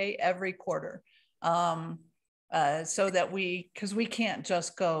CCA every quarter, so that because we can't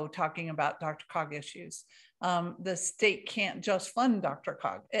just go talking about Dr. Cog issues. The state can't just fund Dr.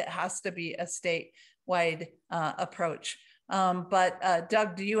 Cog. It has to be a statewide approach. But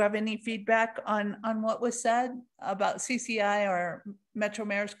Doug, do you have any feedback on what was said about CCI or Metro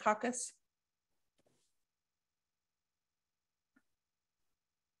Mayor's Caucus?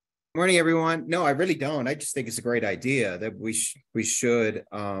 Morning, everyone. No, I really don't. I just think it's a great idea that we should.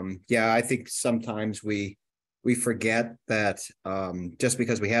 Yeah, I think sometimes we forget that just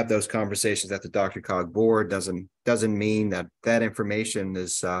because we have those conversations at the Dr. Cog board doesn't mean that information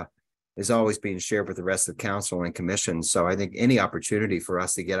is always being shared with the rest of the council and commission. So I think any opportunity for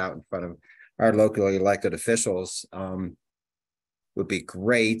us to get out in front of our locally elected officials would be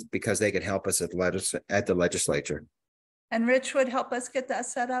great, because they could help us at the legislature. And Rich would help us get that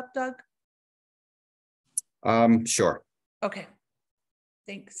set up, Doug? Sure. Okay,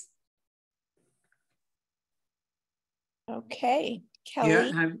 thanks. Okay, Kelly.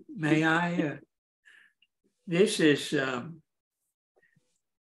 Yeah, may I? This is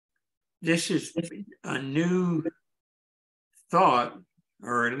a new thought,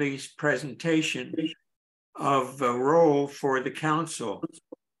 or at least presentation, of a role for the council.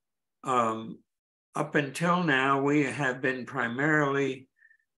 Up until now, we have been primarily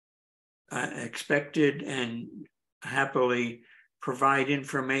expected and happily provide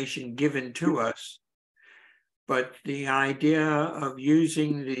information given to us. But the idea of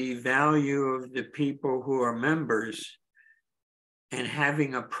using the value of the people who are members and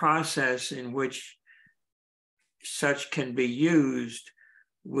having a process in which such can be used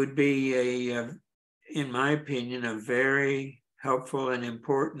would be in my opinion, a very helpful and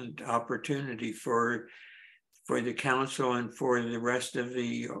important opportunity for the council and for the rest of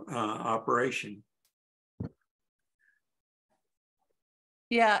the operation.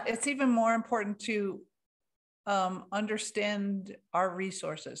 Yeah, it's even more important to understand our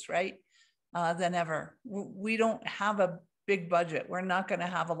resources, right? Than ever. We don't have a big budget. We're not going to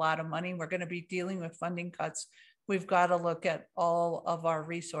have a lot of money. We're going to be dealing with funding cuts. We've got to look at all of our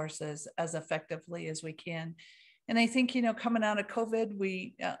resources as effectively as we can. And I think, you know, coming out of COVID,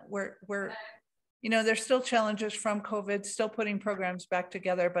 we're you know, there's still challenges from COVID, still putting programs back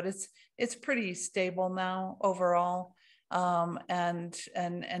together, but it's pretty stable now overall. And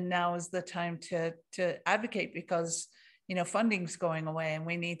now is the time to advocate, because, you know, funding's going away, and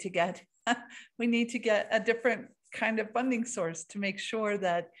we need to get a different kind of funding source to make sure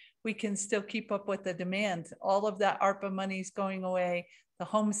that we can still keep up with the demand. All of that ARPA money is going away. The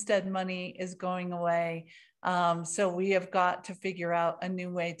homestead money is going away. So we have got to figure out a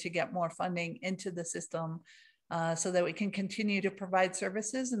new way to get more funding into the system, so that we can continue to provide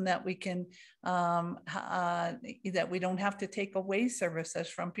services, and that we can that we don't have to take away services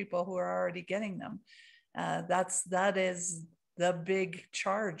from people who are already getting them. That is the big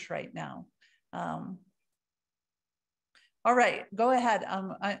charge right now. All right, go ahead.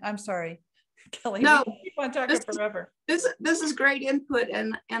 I'm sorry, Kelly. No, we keep on talking forever. This is great input,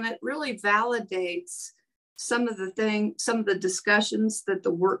 and it really validates some of the discussions that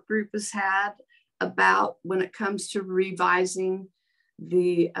the work group has had about when it comes to revising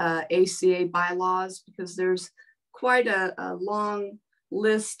the ACA bylaws, because there's quite a long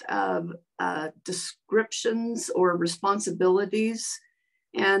list of descriptions or responsibilities.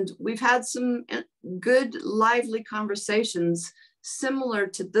 And we've had some good, lively conversations similar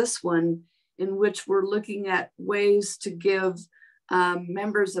to this one, in which we're looking at ways to give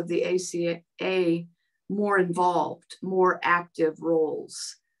members of the ACA more involved, more active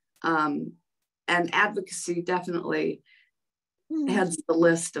roles. And advocacy definitely heads the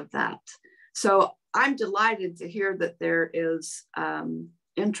list of that. So I'm delighted to hear that there is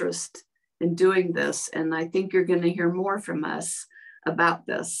interest in doing this. And I think you're going to hear more from us about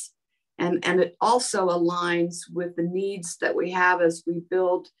this. And it also aligns with the needs that we have as we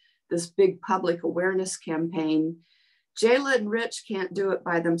build this big public awareness campaign. Jayla and Rich can't do it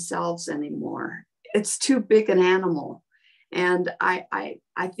by themselves anymore. It's too big an animal. And I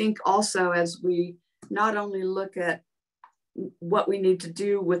think also, as we not only look at what we need to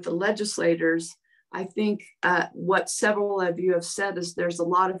do with the legislators, I think what several of you have said is there's a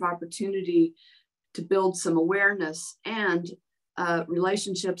lot of opportunity to build some awareness and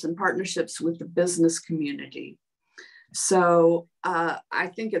relationships and partnerships with the business community. So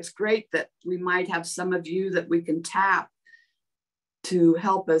I think it's great that we might have some of you that we can tap to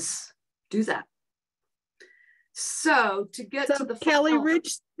help us do that. So to get to the Kelly,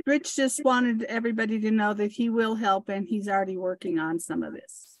 Rich just wanted everybody to know that he will help, and he's already working on some of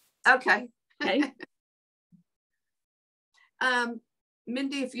this. Okay. Okay.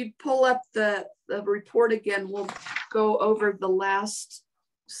 Mindy, if you'd pull up the report again, we'll go over the last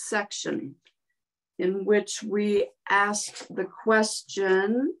section in which we asked the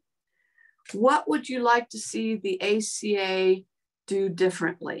question, what would you like to see the ACA do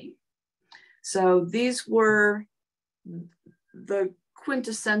differently? So these were the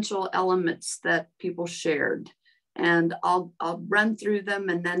quintessential elements that people shared. And I'll run through them,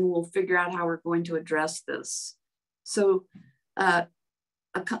 and then we'll figure out how we're going to address this. So a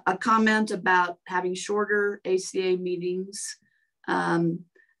comment about having shorter ACA meetings,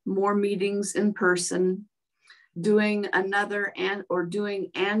 more meetings in person, doing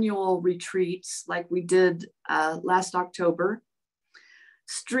doing annual retreats like we did last October,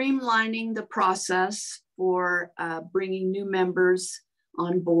 streamlining the process for bringing new members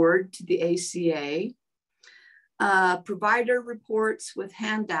on board to the ACA, provider reports with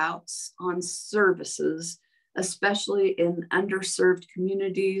handouts on services, especially in underserved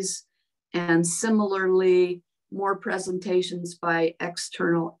communities, and similarly, more presentations by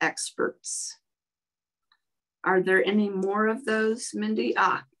external experts. Are there any more of those, Mindy?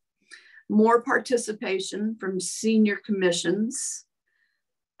 More participation from senior commissions,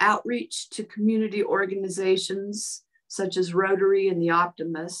 outreach to community organizations such as Rotary and the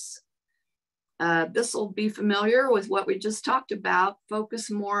Optimists, This will be familiar with what we just talked about,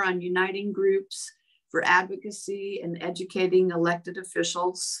 focus more on uniting groups for advocacy and educating elected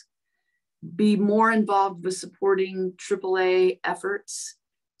officials, be more involved with supporting AAA efforts,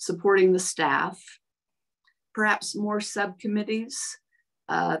 supporting the staff, perhaps more subcommittees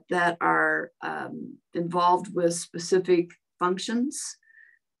that are involved with specific functions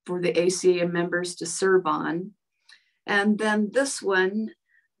for the ACA members to serve on. And then this one,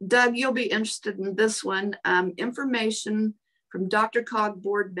 Doug, you'll be interested in this one, information from DRCOG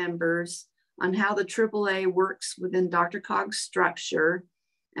board members on how the AAA works within DRCOG's structure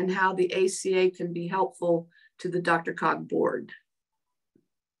and how the ACA can be helpful to the DRCOG board.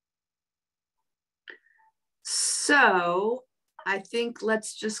 So I think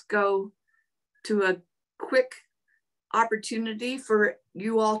let's just go to a quick opportunity for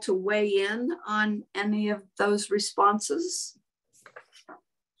you all to weigh in on any of those responses.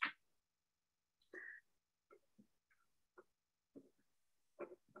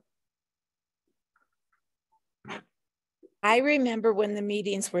 I remember when the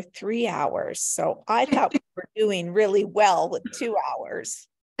meetings were 3 hours, so I thought we were doing really well with 2 hours.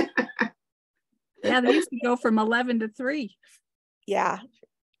 Yeah, they used to go from 11 to 3. Yeah,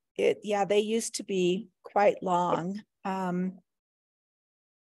 they used to be quite long. How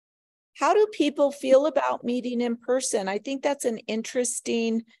do people feel about meeting in person? I think that's an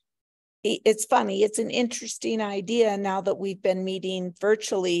interesting, it's funny, it's an interesting idea now that we've been meeting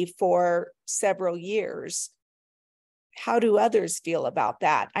virtually for several years. How do others feel about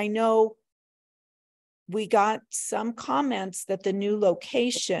that? I know we got some comments that the new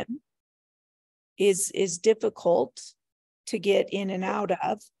location is difficult to get in and out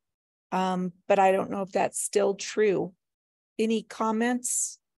of, but I don't know if that's still true. Any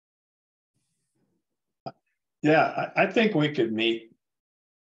comments? Yeah, I think we could meet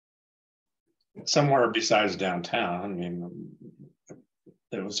somewhere besides downtown. I mean,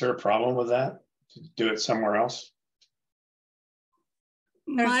 was there a problem with that? To do it somewhere else?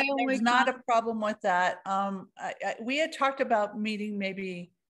 There's not a problem with that. We had talked about meeting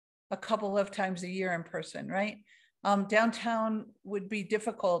maybe a couple of times a year in person, right? Downtown would be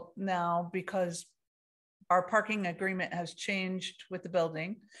difficult now because our parking agreement has changed with the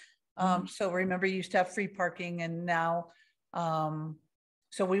building. So remember, you used to have free parking, and now,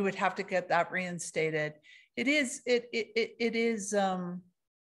 so we would have to get that reinstated. It is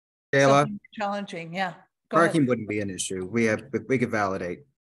Kayla, challenging. Yeah. Parking wouldn't be an issue. We could validate.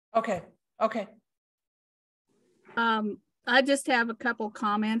 Okay. I just have a couple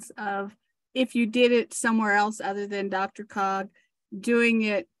comments of if you did it somewhere else other than DRCOG, doing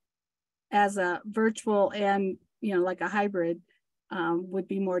it as a virtual and, like a hybrid would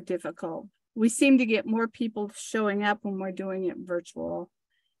be more difficult. We seem to get more people showing up when we're doing it virtual.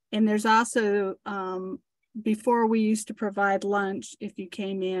 And there's also, before we used to provide lunch if you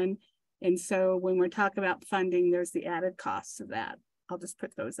came in. And so when we're talking about funding, there's the added costs of that. I'll just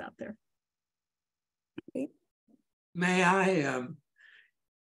put those out there. May I,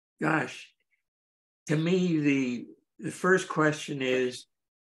 gosh, to me, the first question is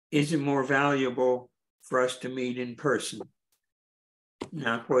it more valuable for us to meet in person?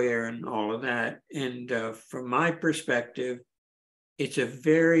 Not where and all of that. And from my perspective, it's a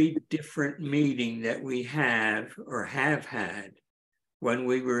very different meeting that we have or have had when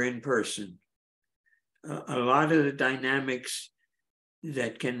we were in person. A lot of the dynamics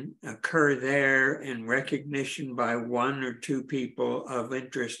that can occur there and recognition by one or two people of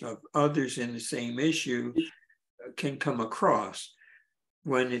interest of others in the same issue can come across.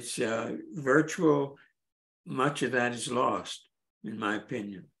 When it's virtual, much of that is lost, in my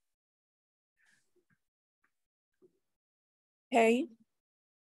opinion. Okay.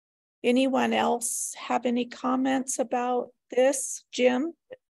 Anyone else have any comments about this, Jim?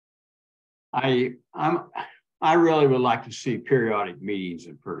 I really would like to see periodic meetings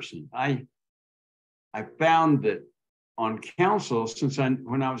in person. I found that on council,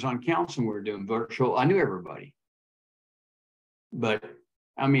 when I was on council, we were doing virtual, I knew everybody. But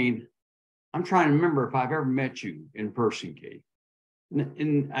I mean, I'm trying to remember if I've ever met you in person, Kate.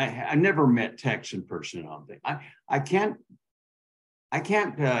 And I never met Tex in person, I don't think. I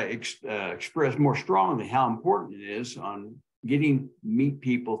can't express more strongly how important it is on meet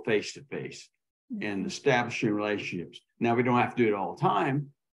people face to face and establishing relationships. Now, we don't have to do it all the time,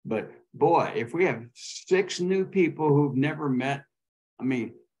 but boy, if we have 6 new people who've never met, I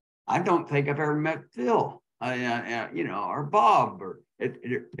mean, I don't think I've ever met Phil, or Bob, or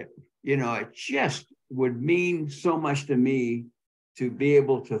it just would mean so much to me to be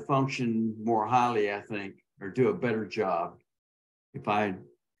able to function more highly, I think, or do a better job if I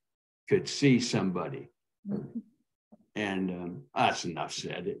could see somebody. And that's enough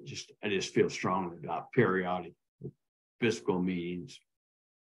said. I just feel strongly about periodic physical meetings.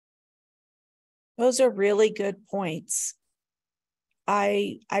 Those are really good points.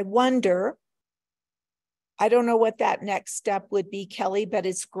 I wonder, I don't know what that next step would be, Kelly, but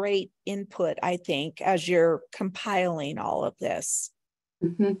it's great input, I think, as you're compiling all of this.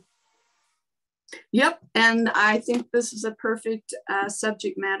 Mm-hmm. Yep, and I think this is a perfect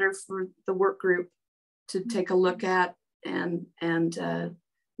subject matter for the work group to take a look at and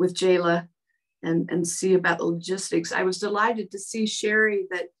with Jayla and see about the logistics. I was delighted to see, Sherry,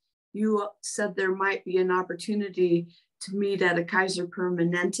 that you said there might be an opportunity to meet at a Kaiser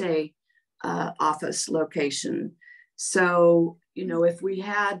Permanente office location. So, you know, if we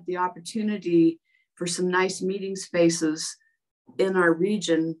had the opportunity for some nice meeting spaces in our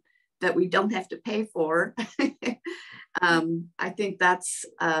region that we don't have to pay for, I think that's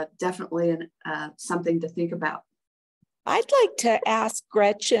definitely something to think about. I'd like to ask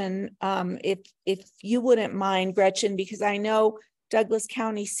Gretchen, if you wouldn't mind, Gretchen, because I know Douglas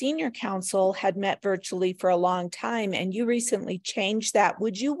County Senior Council had met virtually for a long time, and you recently changed that.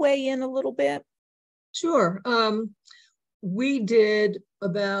 Would you weigh in a little bit? Sure. We did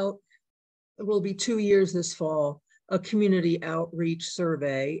about, it will be 2 years this fall, a community outreach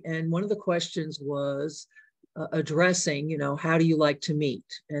survey. And one of the questions was addressing, you know, how do you like to meet?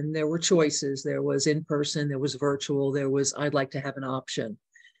 And there were choices. There was in person, there was virtual, there was, I'd like to have an option.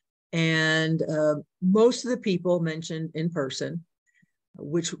 And most of the people mentioned in person,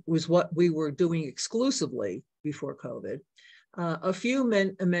 which was what we were doing exclusively before COVID. A few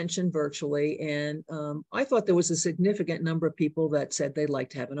mentioned virtually, and I thought there was a significant number of people that said they'd like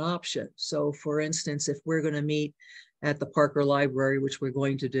to have an option. So for instance, if we're going to meet at the Parker Library, which we're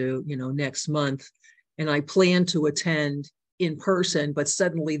going to do, you know, next month, and I plan to attend in person, but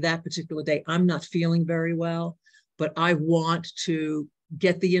suddenly that particular day, I'm not feeling very well, but I want to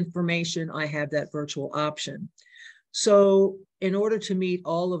get the information, I have that virtual option. So in order to meet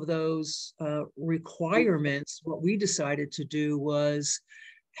all of those requirements, what we decided to do was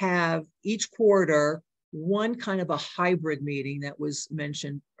have each quarter one kind of a hybrid meeting that was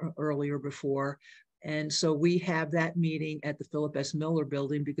mentioned earlier before. And so we have that meeting at the Philip S. Miller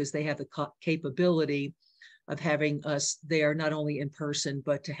building because they have the capability of having us there, not only in person,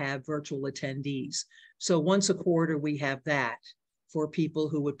 but to have virtual attendees. So once a quarter, we have that for people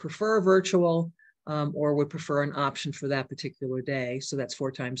who would prefer virtual or would prefer an option for that particular day. So that's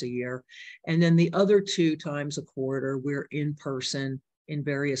 4 times a year. And then the other 2 times a quarter, we're in person in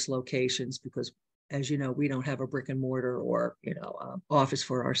various locations because, as you know, we don't have a brick and mortar or, you know, office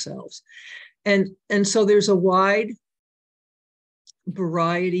for ourselves. And so there's a wide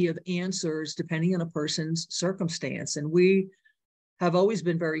variety of answers depending on a person's circumstance. And we have always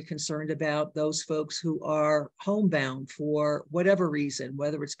been very concerned about those folks who are homebound for whatever reason,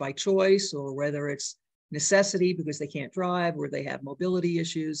 whether it's by choice or whether it's necessity because they can't drive or they have mobility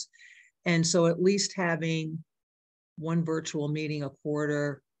issues. And so at least having one virtual meeting a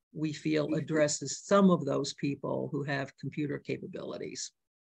quarter, we feel addresses some of those people who have computer capabilities.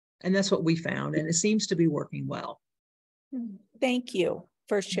 And that's what we found. And it seems to be working well. Thank you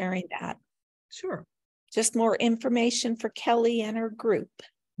for sharing that. Sure. Just more information for Kelly and her group.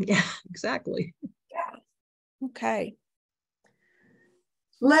 Yeah, exactly. Yeah. Okay.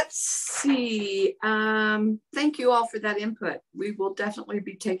 Let's see. Thank you all for that input. We will definitely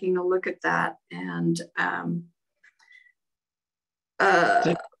be taking a look at that. And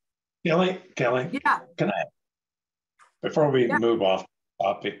Kelly, yeah. Can I, before we move off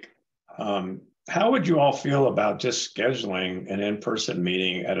topic, how would you all feel about just scheduling an in-person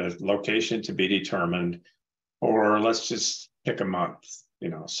meeting at a location to be determined, or let's just pick a month, you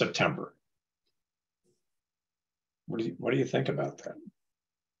know, September? What do you think about that?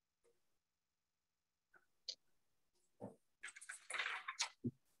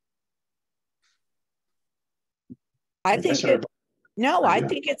 I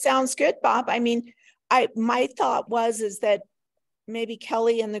think it sounds good, Bob. I mean, my thought is that maybe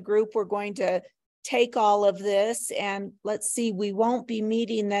Kelly and the group were going to take all of this and let's see, we won't be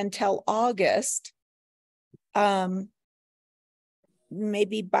meeting then till August.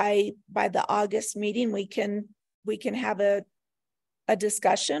 Maybe by the August meeting, we can have a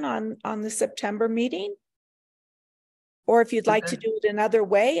discussion on the September meeting. Or if you'd like to do it another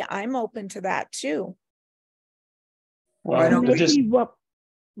way, I'm open to that too. Why don't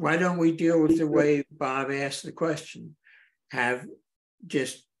we deal with the way Bob asked the question? Have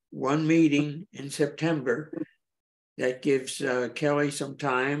just one meeting in September that gives Kelly some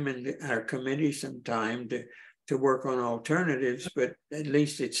time and our committee some time to work on alternatives, but at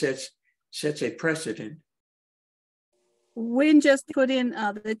least it sets sets a precedent. Wynn just put in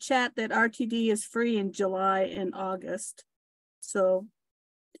the chat that RTD is free in July and August. So,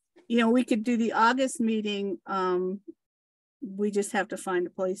 you know, we could do the August meeting. We just have to find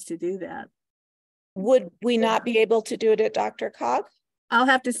a place to do that. Would we not be able to do it at DRCOG? I'll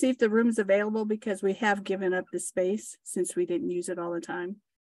have to see if the room's available because we have given up the space since we didn't use it all the time.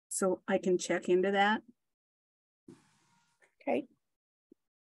 So I can check into that. Okay.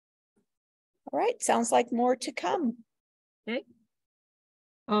 All right, sounds like more to come. Okay.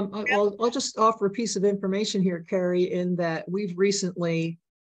 I'll just offer a piece of information here, Carrie, in that we've recently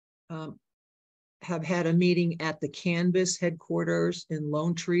have had a meeting at the Canvas headquarters in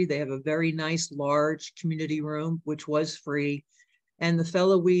Lone Tree. They have a very nice, large community room, which was free. And the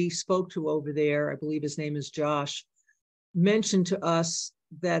fellow we spoke to over there, I believe his name is Josh, mentioned to us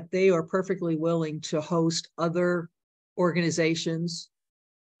that they are perfectly willing to host other organizations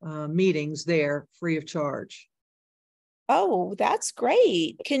meetings there free of charge. Oh, that's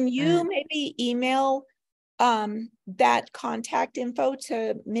great. Can you maybe email that contact info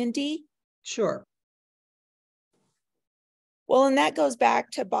to Mindy? Sure. Well, and that goes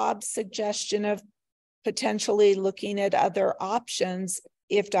back to Bob's suggestion of potentially looking at other options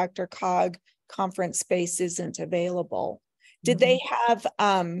if DRCOG conference space isn't available. Did they have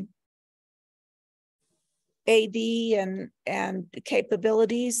AV and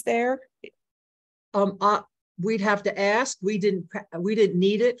capabilities there? We'd have to ask. We didn't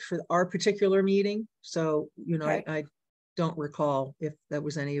need it for our particular meeting, so you know, okay. I don't recall if that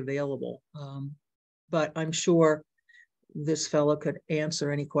was any available. But I'm sure this fellow could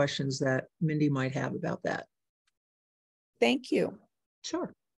answer any questions that Mindy might have about that. Thank you.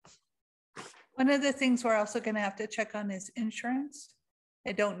 Sure. One of the things we're also going to have to check on is insurance.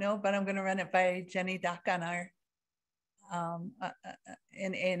 I don't know, but I'm going to run it by Jenny Duck on our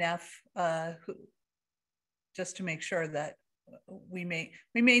in ANF, just to make sure that we may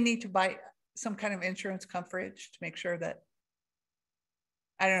need to buy some kind of insurance coverage to make sure that,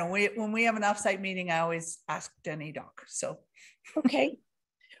 I don't know, when we have an offsite meeting, I always ask Jenny Doc. So, okay.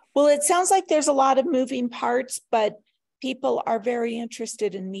 Well, it sounds like there's a lot of moving parts, but people are very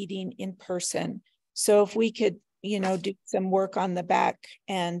interested in meeting in person. So if we could, you know, do some work on the back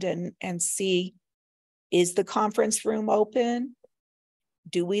end and see, is the conference room open?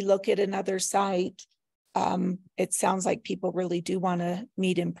 Do we look at another site? It sounds like people really do want to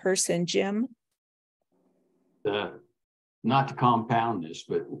meet in person. Jim? Not to compound this,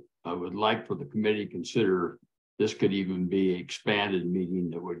 but I would like for the committee to consider this could even be an expanded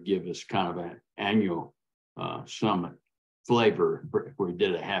meeting that would give us kind of an annual summit flavor if we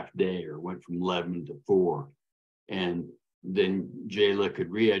did a half day or went from 11 to 4. And then Jayla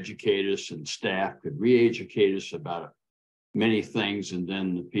could re-educate us and staff could re-educate us about many things. And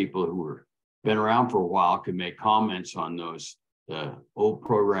then the people who were been around for a while could make comments on those old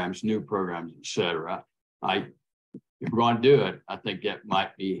programs, new programs, etc. If we're going to do it, I think that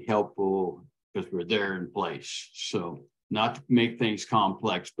might be helpful because we're there in place. So not to make things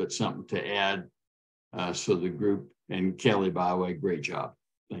complex, but something to add. So the group and Kelly, by the way, great job.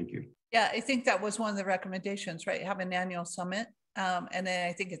 Thank you. Yeah, I think that was one of the recommendations, right? Have an annual summit. And then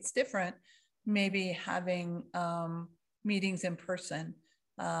I think it's different, maybe having meetings in person.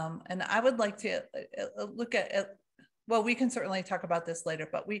 And I would like to look at, well, we can certainly talk about this later,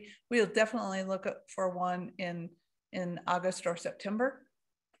 but we'll definitely look for one in August or September,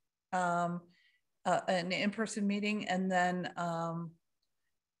 an in-person meeting, and then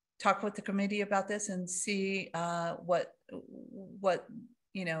talk with the committee about this and see what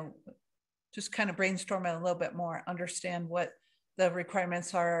you know, just kind of brainstorm it a little bit more, understand what the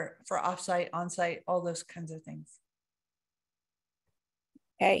requirements are for offsite, onsite, all those kinds of things.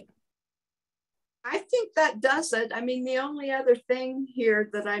 Okay. I think that does it. I mean, the only other thing here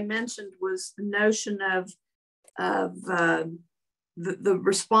that I mentioned was the notion of the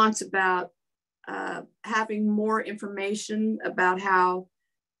response about having more information about how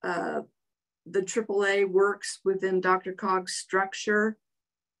the AAA works within DRCOG's structure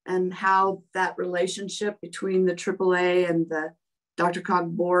and how that relationship between the AAA and the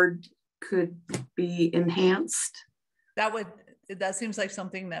DRCOG board could be enhanced. That seems like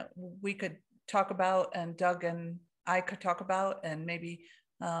something that we could talk about, and Doug and I could talk about, and maybe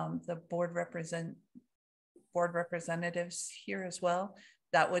the board representatives here as well.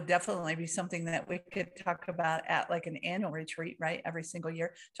 That would definitely be something that we could talk about at like an annual retreat, right? Every single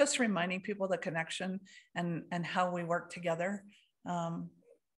year, just reminding people the connection and how we work together.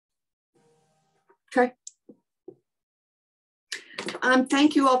 Okay.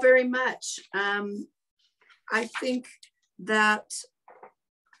 Thank you all very much. I think that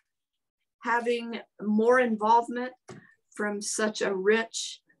having more involvement from such a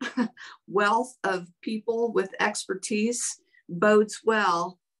rich wealth of people with expertise bodes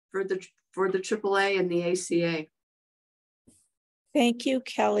well for the AAA and the ACA. Thank you,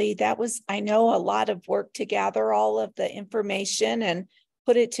 Kelly. That was, I know, a lot of work to gather all of the information and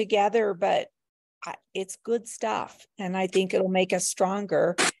put it together, but it's good stuff. And I think it'll make us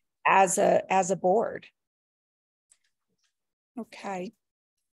stronger as a board. Okay.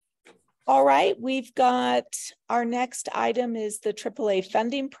 All right, we've got our next item is the AAA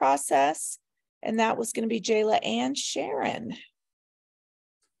funding process. And that was going to be Jayla and Sharon.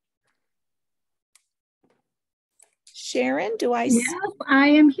 Sharon, do I? Yes, I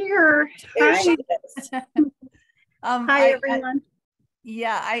am here. Hi. Hi, everyone.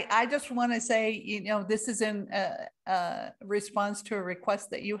 I just want to say, you know, this is in response to a request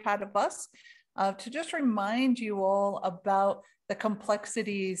that you had of us to just remind you all about the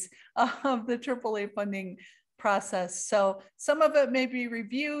complexities of the AAA funding process. So some of it may be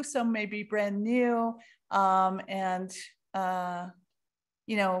review, some may be brand new,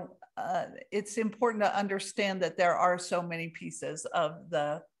 you know, it's important to understand that there are so many pieces of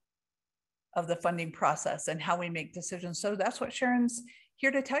the funding process and how we make decisions. So that's what Sharon's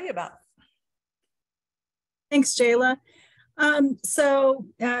here to tell you about. Thanks, Jayla. So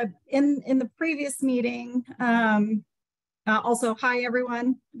in the previous meeting, also, hi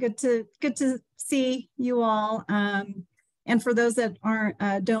everyone. Good to see you all. And for those that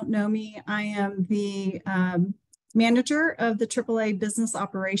don't know me, I am the manager of the AAA business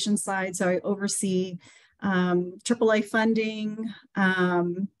operations side. So I oversee AAA funding,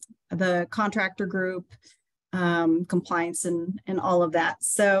 the contractor group, compliance, and all of that.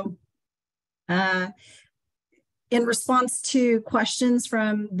 So in response to questions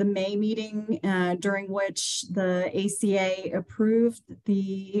from the May meeting, during which the ACA approved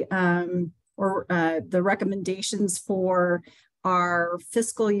the recommendations for our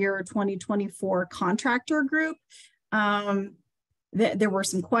fiscal year 2024 contractor group, there were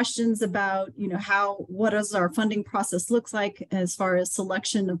some questions about, you know, what does our funding process looks like as far as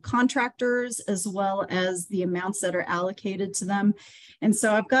selection of contractors, as well as the amounts that are allocated to them. And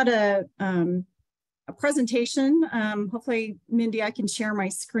so I've got a presentation. Hopefully, Mindy, I can share my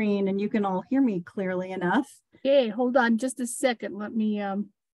screen and you can all hear me clearly enough. Okay, hold on just a second. Let me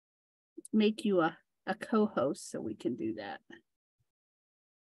make you a co-host so we can do that.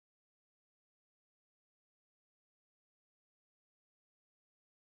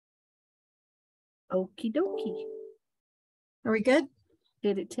 Okie dokie. Are we good?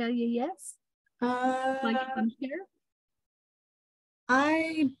 Did it tell you yes? Like you can share?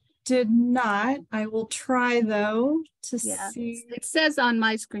 I did not. I will try though to see. It says on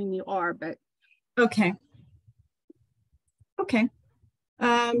my screen you are, but okay. Okay.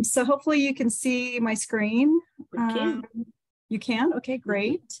 So hopefully you can see my screen. You can? Okay,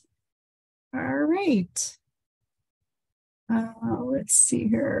 great. All right. Let's see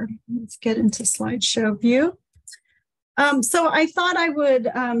here. Let's get into slideshow view. So I thought I would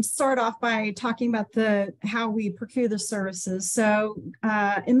start off by talking about how we procure the services. So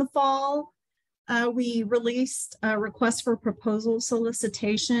in the fall, we released a request for proposal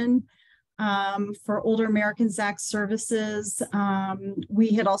solicitation for Older Americans Act services. We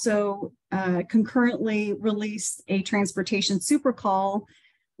had also concurrently released a transportation super call,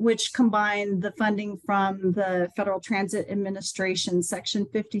 which combined the funding from the Federal Transit Administration, Section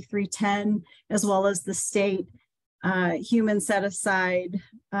 5310, as well as the state human services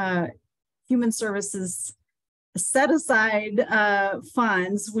set-aside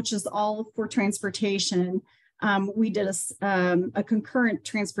funds, which is all for transportation. We did a concurrent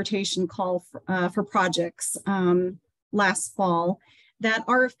transportation call for projects last fall. That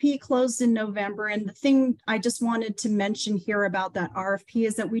RFP closed in November, and the thing I just wanted to mention here about that RFP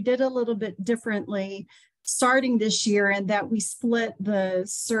is that we did a little bit differently starting this year, and that we split the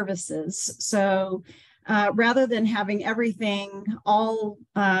services. So rather than having everything all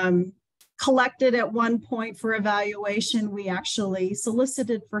collected at one point for evaluation, we actually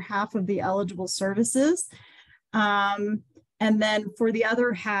solicited for half of the eligible services. And then for the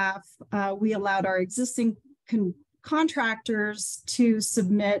other half, we allowed our existing contractors to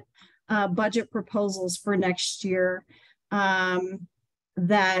submit budget proposals for next year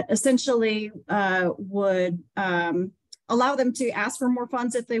that essentially would allow them to ask for more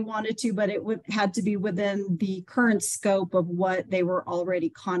funds if they wanted to, but it had to be within the current scope of what they were already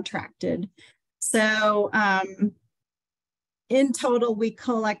contracted. So in total, we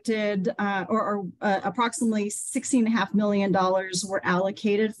collected approximately $16.5 million were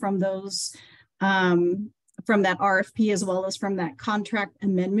allocated from those from that RFP as well as from that contract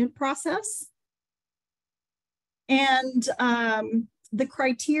amendment process. And the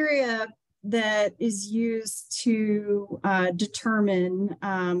criteria that is used to determine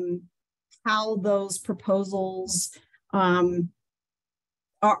how those proposals or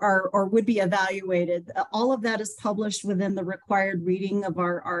would be evaluated. All of that is published within the required reading of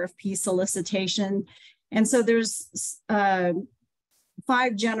our RFP solicitation. And so there's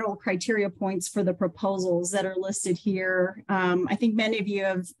 5 general criteria points for the proposals that are listed here. I think many of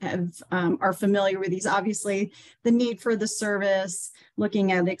you are familiar with these. Obviously, the need for the service,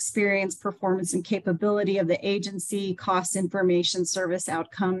 looking at the experience, performance, and capability of the agency, cost information, service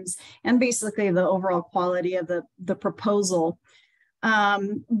outcomes, and basically the overall quality of the proposal.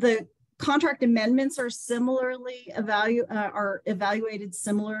 The contract amendments are similarly evaluated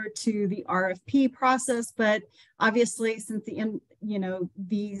similar to the RFP process, but obviously since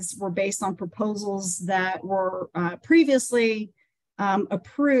these were based on proposals that were previously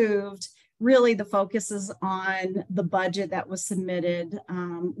approved, really the focus is on the budget that was submitted,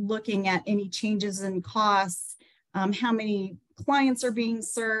 looking at any changes in costs, how many clients are being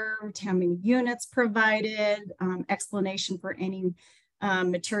served, how many units provided, explanation for any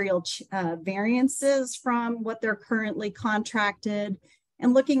material variances from what they're currently contracted,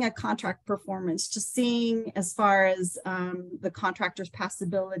 and looking at contract performance, just seeing as far as the contractor's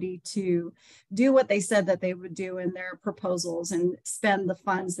possibility to do what they said that they would do in their proposals and spend the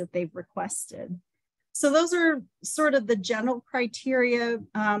funds that they've requested. So those are sort of the general criteria.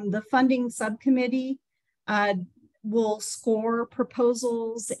 The funding subcommittee will score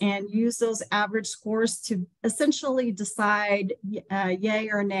proposals and use those average scores to essentially decide yay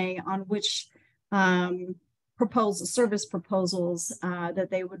or nay on which service proposals that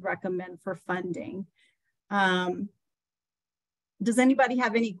they would recommend for funding. Does anybody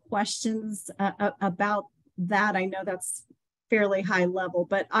have any questions about that? I know that's fairly high level,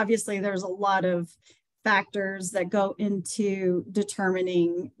 but obviously there's a lot of factors that go into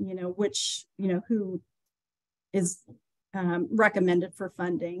determining, who is recommended for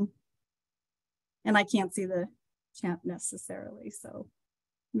funding. And I can't see the chat necessarily. So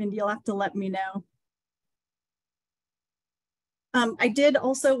Mindy, you'll have to let me know. I did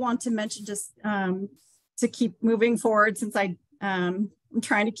also want to mention, just to keep moving forward, since I'm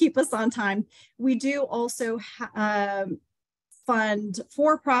trying to keep us on time, we do also fund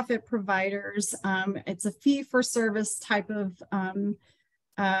for-profit providers. It's a fee-for-service type of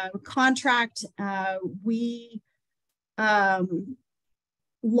contract. We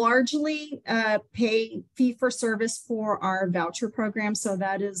largely pay fee-for-service for our voucher program. So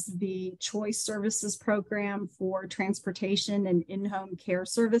that is the Choice Services program for transportation and in-home care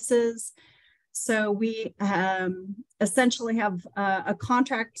services. So we essentially have a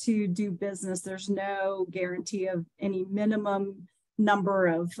contract to do business. There's no guarantee of any minimum number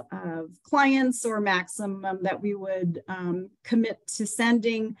of clients or maximum that we would commit to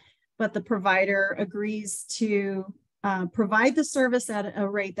sending, but the provider agrees to provide the service at a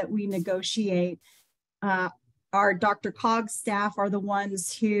rate that we negotiate. Our DRCOG staff are the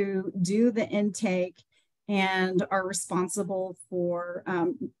ones who do the intake and are responsible for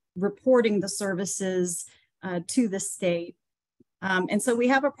reporting the services to the state. And so we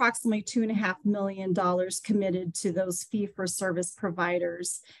have approximately $2.5 million committed to those fee-for-service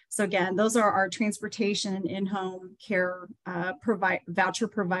providers. So again, those are our transportation and in-home care voucher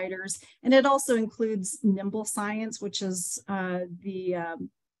providers. And it also includes Nimble Science, which is the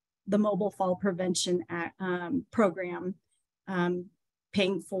Mobile Fall Prevention program,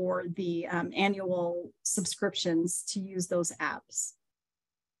 paying for the annual subscriptions to use those apps,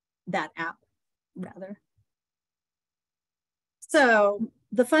 that app rather. So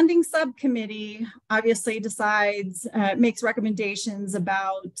the funding subcommittee obviously decides, makes recommendations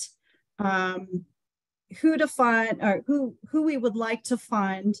about who to fund or who we would like to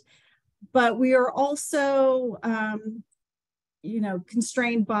fund, but we are also,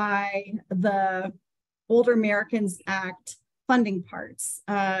 constrained by the Older Americans Act funding parts.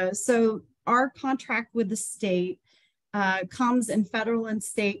 So our contract with the state comes in federal and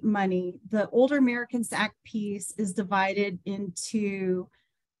state money. The Older Americans Act piece is divided into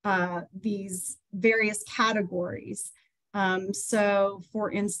these various categories. So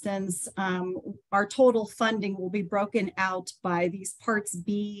for instance, our total funding will be broken out by these parts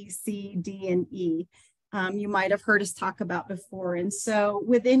B, C, D, and E. You might have heard us talk about before. And so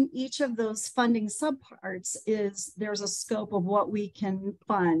within each of those funding subparts there's a scope of what we can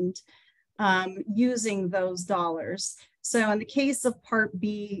fund using those dollars. So in the case of Part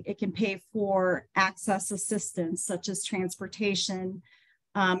B, it can pay for access assistance, such as transportation,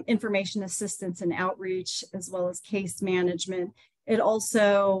 information assistance and outreach, as well as case management. It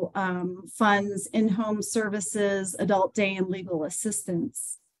also funds in-home services, adult day, and legal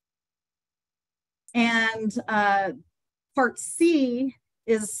assistance. And Part C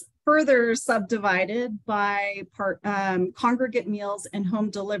is further subdivided by congregate meals and home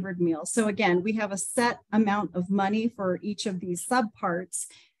delivered meals. So again, we have a set amount of money for each of these subparts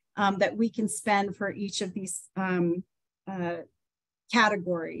that we can spend for each of these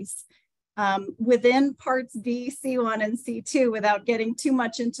categories. Within parts B, C1, and C2, without getting too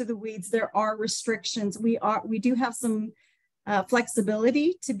much into the weeds, there are restrictions. We do have some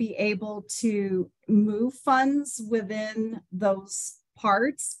flexibility to be able to move funds within those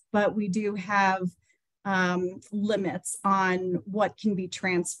parts, but we do have limits on what can be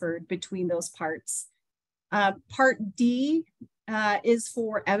transferred between those parts. Part D is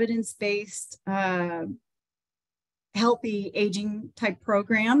for evidence-based healthy aging type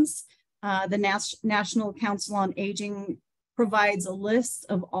programs. The National Council on Aging provides a list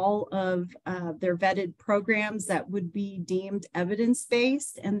of all of their vetted programs that would be deemed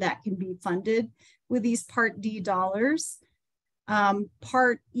evidence-based and that can be funded with these Part D dollars.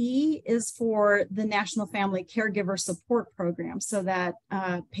 Part E is for the National Family Caregiver Support Program, so that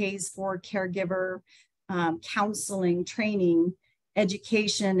pays for caregiver counseling, training,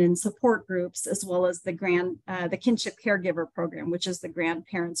 education, and support groups, as well as the Kinship Caregiver Program, which is the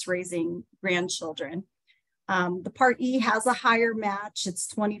grandparents raising grandchildren. The Part E has a higher match.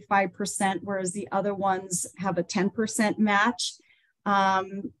 It's 25%, whereas the other ones have a 10% match.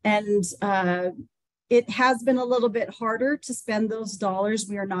 It has been a little bit harder to spend those dollars.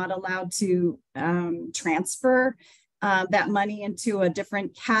 We are not allowed to transfer that money into a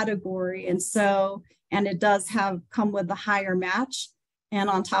different category. And it does come with a higher match. And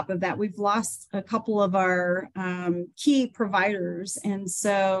on top of that, we've lost a couple of our key providers. And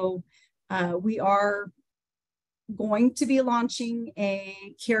so we are going to be launching a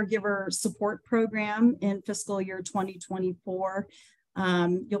caregiver support program in fiscal year 2024.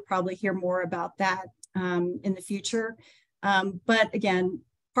 You'll probably hear more about that in the future. But again,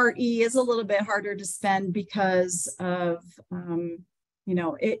 Part E is a little bit harder to spend because of,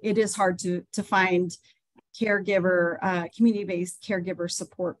 it is hard to find community-based caregiver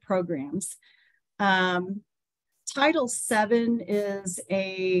support programs. Title VII is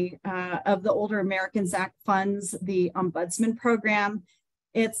of the Older Americans Act funds, the Ombudsman program.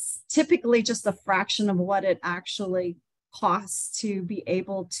 It's typically just a fraction of what it actually costs to be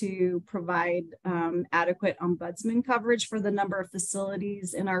able to provide adequate ombudsman coverage for the number of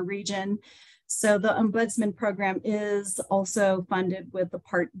facilities in our region. So the Ombudsman program is also funded with the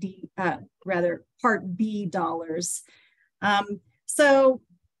Part B dollars. So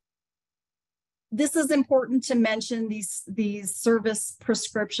this is important to mention, these service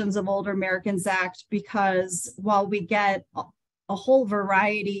prescriptions of Older Americans Act, because while we get a whole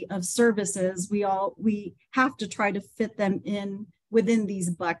variety of services, we have to try to fit them in within these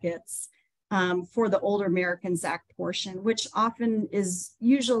buckets for the Older Americans Act portion, which often is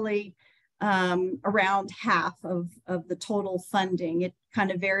usually around half of the total funding. It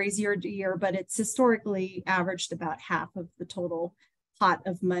kind of varies year to year, but it's historically averaged about half of the total pot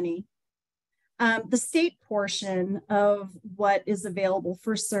of money. The state portion of what is available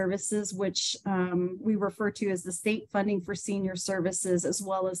for services, which we refer to as the state funding for senior services, as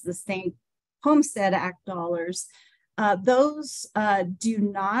well as the State Homestead Act dollars, those do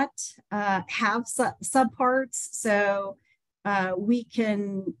not have subparts. So we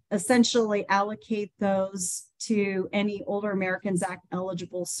can essentially allocate those to any Older Americans Act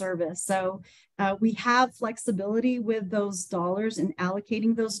eligible service. So we have flexibility with those dollars and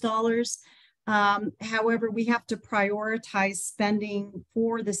allocating those dollars. However, we have to prioritize spending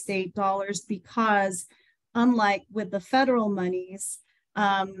for the state dollars because, unlike with the federal monies,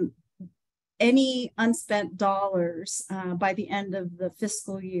 any unspent dollars by the end of the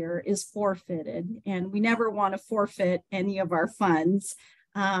fiscal year is forfeited, and we never want to forfeit any of our funds,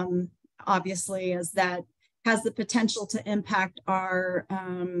 obviously, as that has the potential to impact our,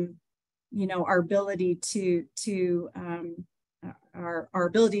 our ability our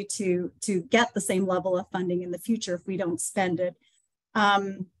ability to get the same level of funding in the future if we don't spend it.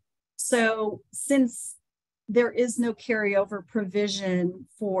 So since there is no carryover provision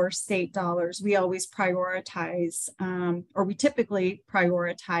for state dollars, we always prioritize, or we typically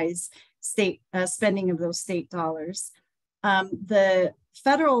prioritize state spending of those state dollars. The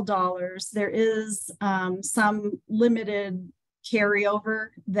federal dollars, there is some limited carryover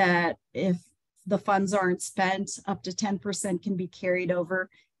that if the funds aren't spent, up to 10% can be carried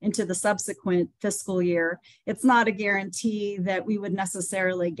over into the subsequent fiscal year. It's not a guarantee that we would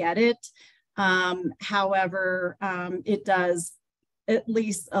necessarily get it. However, it does at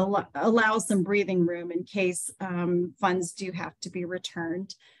least allow some breathing room in case funds do have to be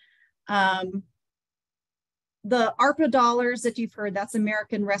returned. The ARPA dollars that you've heard, that's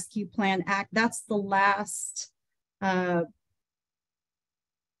American Rescue Plan Act. That's the last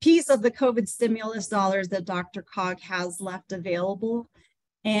piece of the COVID stimulus dollars that DRCOG has left available.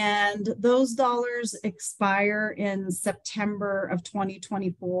 And those dollars expire in September of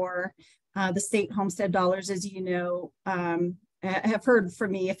 2024. The state homestead dollars, as you know, have heard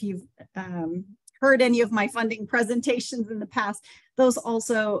from me, if you've heard any of my funding presentations in the past, those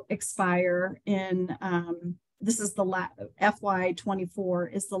also expire in, this is the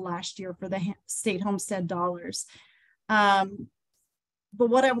FY24 is the last year for the state homestead dollars. But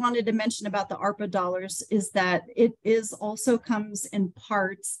what I wanted to mention about the ARPA dollars is that it is also comes in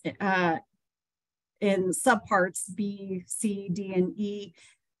parts, in subparts B, C, D, and E.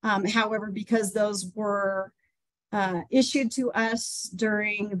 However, because those were issued to us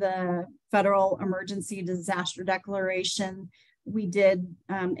during the federal emergency disaster declaration, we did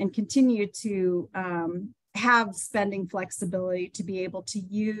and continue to have spending flexibility to be able to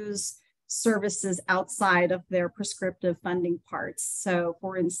use services outside of their prescriptive funding parts. So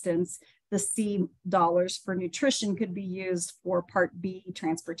for instance, the C dollars for nutrition could be used for Part B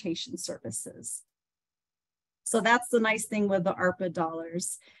transportation services. So that's the nice thing with the ARPA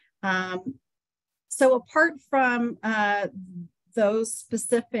dollars. So apart from those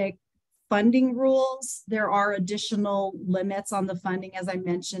specific funding rules, there are additional limits on the funding. As I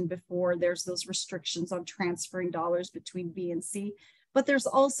mentioned before, there's those restrictions on transferring dollars between B and C, but there's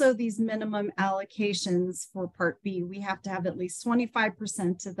also these minimum allocations for Part B. We have to have at least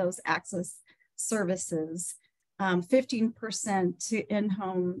 25% to those access services, 15% to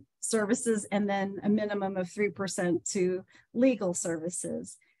in-home services, and then a minimum of 3% to legal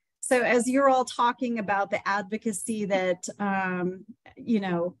services. So as you're all talking about the advocacy that, you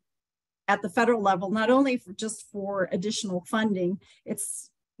know, at the federal level, not only for just for additional funding, it's,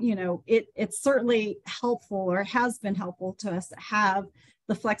 you know, it's certainly helpful, or has been helpful to us to have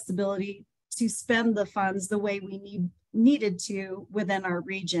the flexibility to spend the funds the way we needed to within our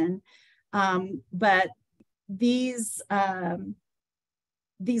region. But these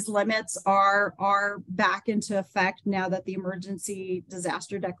limits are back into effect now that the emergency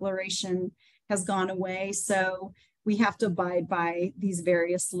disaster declaration has gone away. So we have to abide by these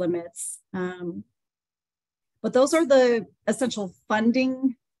various limits. But those are the essential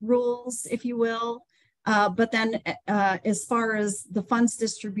funding rules, if you will. But then as far as the funds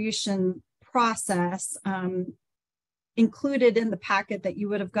distribution process, included in the packet that you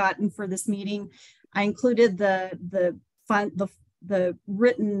would have gotten for this meeting, I included the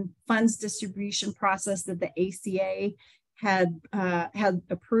written funds distribution process that the ACA had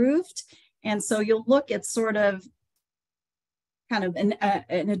approved. And so you'll look at sort of kind of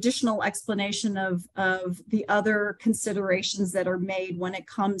an additional explanation of the other considerations that are made when it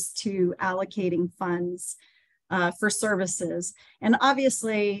comes to allocating funds for services. And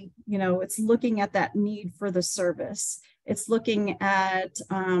obviously, you know, it's looking at that need for the service. It's looking at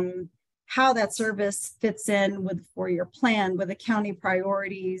how that service fits in with the four-year plan, with the county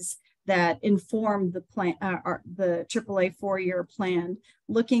priorities that inform the plan, the AAA four-year plan,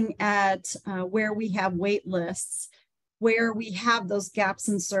 looking at where we have wait lists, where we have those gaps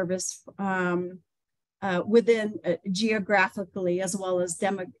in service within geographically, as well as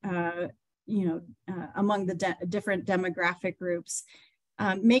among the different demographic groups,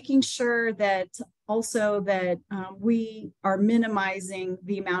 making sure that also that we are minimizing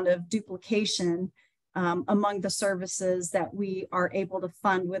the amount of duplication among the services that we are able to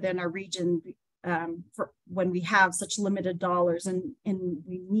fund within our region for when we have such limited dollars, and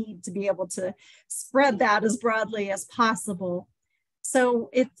we need to be able to spread that as broadly as possible. So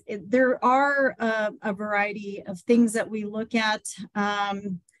there are a variety of things that we look at.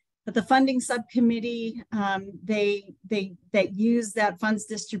 But the funding subcommittee, they use that funds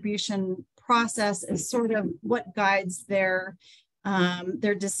distribution process as sort of what guides their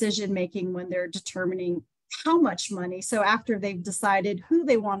decision making when they're determining how much money. So after they've decided who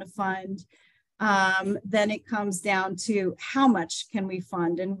they want to fund, then it comes down to how much can we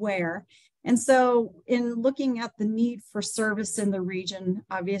fund and where. And so in looking at the need for service in the region,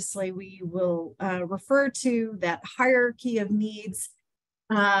 obviously we will refer to that hierarchy of needs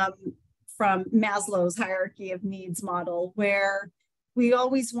from Maslow's hierarchy of needs model, where we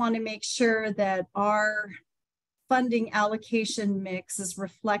always want to make sure that our funding allocation mix is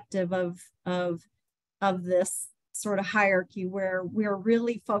reflective of this sort of hierarchy where we're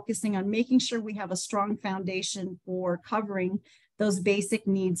really focusing on making sure we have a strong foundation for covering those basic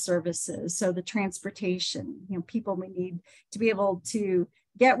needs services. So the transportation, people we need to be able to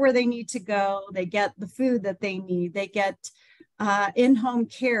get where they need to go, they get the food that they need, they get in-home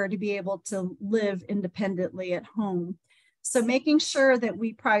care to be able to live independently at home. So making sure that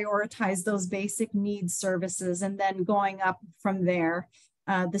we prioritize those basic needs services and then going up from there.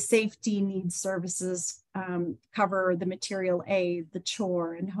 The safety needs services cover the material aid, the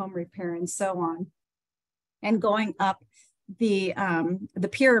chore and home repair and so on. And going up the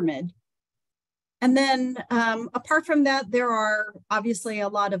pyramid. And then apart from that, there are obviously a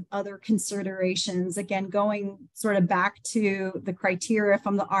lot of other considerations. Again, going sort of back to the criteria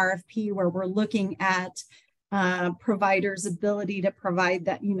from the RFP where we're looking at providers' ability to provide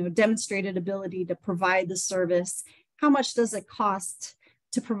that, demonstrated ability to provide the service. How much does it cost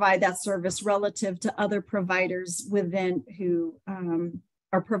to provide that service relative to other providers within who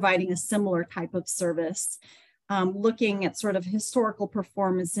are providing a similar type of service? Looking at sort of historical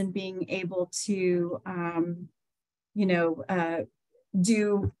performance and being able to,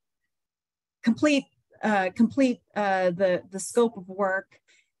 do complete the scope of work,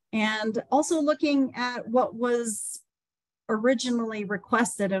 and also looking at what was originally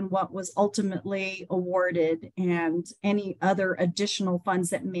requested and what was ultimately awarded, and any other additional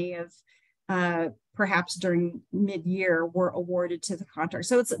funds that may have perhaps during mid-year were awarded to the contract.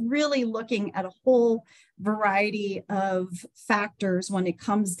 So it's really looking at a whole variety of factors when it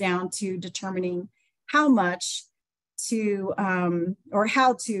comes down to determining how much to or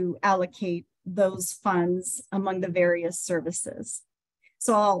how to allocate those funds among the various services.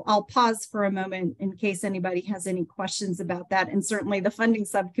 So I'll pause for a moment in case anybody has any questions about that. And certainly the funding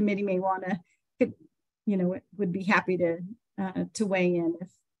subcommittee may want to, would be happy to weigh in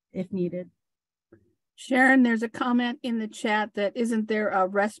if needed. Sharon, there's a comment in the chat that isn't there a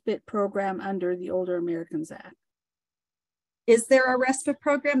respite program under the Older Americans Act? Is there a respite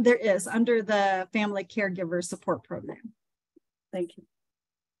program? There is, under the Family Caregiver Support Program. Thank you.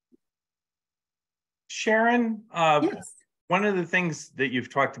 Sharon, yes. One of the things that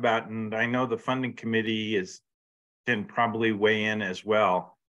you've talked about, and I know the funding committee can probably weigh in as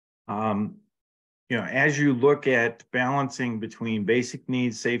well. As you look at balancing between basic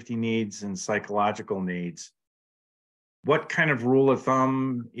needs, safety needs, and psychological needs, what kind of rule of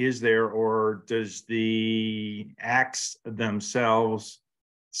thumb is there, or does the acts themselves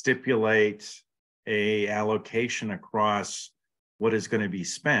stipulate a allocation across what is going to be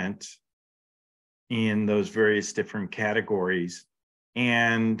spent in those various different categories?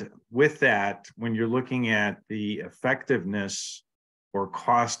 And with that, when you're looking at the effectiveness or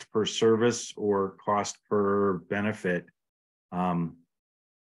cost per service or cost per benefit,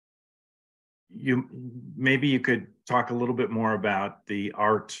 maybe you could talk a little bit more about the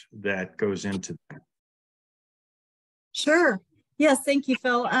art that goes into that. Sure. Yes, thank you,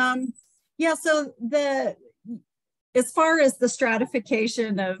 Phil. So as far as the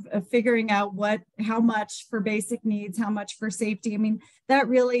stratification of figuring out how much for basic needs, how much for safety, I mean, that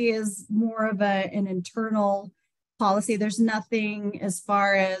really is more of an internal policy. There's nothing as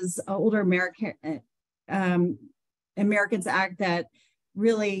far as Older Americans Act that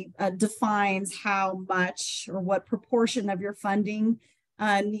really defines how much or what proportion of your funding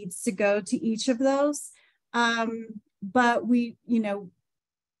needs to go to each of those. But we,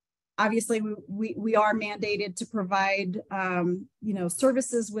 obviously we are mandated to provide,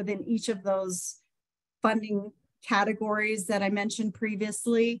 services within each of those funding categories that I mentioned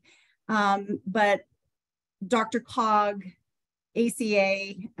previously. But DRCOG,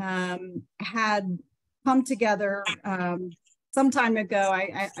 ACA had come together some time ago.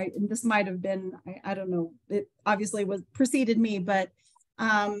 This might have been, I don't know, it obviously preceded me, but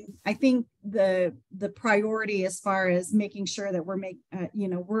I think the priority as far as making sure that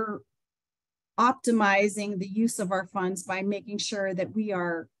we're optimizing the use of our funds by making sure that we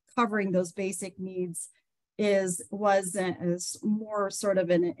are covering those basic needs was more sort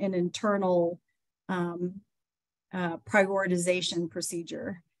of an internal prioritization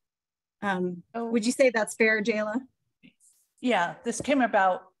procedure. Would you say that's fair, Jayla? Yeah, this came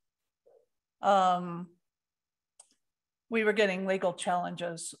about. We were getting legal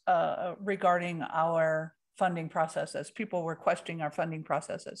challenges regarding our funding processes. People were questioning our funding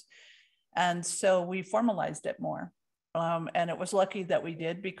processes. And so we formalized it more. And it was lucky that we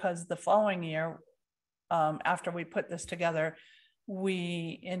did, because the following year, after we put this together,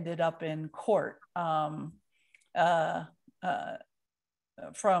 we ended up in court from a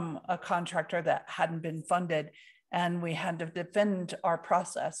contractor that hadn't been funded, and we had to defend our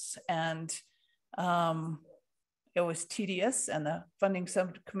process. And it was tedious, and the funding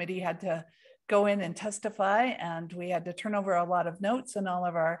subcommittee had to go in and testify, and we had to turn over a lot of notes and all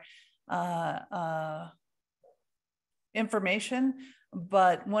of our information.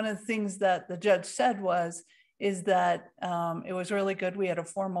 But one of the things that the judge said is that it was really good. We had a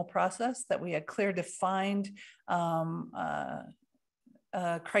formal process, that we had clear defined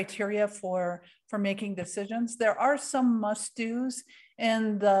criteria for making decisions. There are some must-dos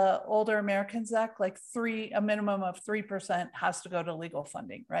in the Older Americans Act, like a minimum of 3% has to go to legal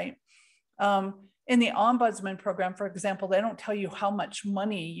funding, right? In the Ombudsman program, for example, they don't tell you how much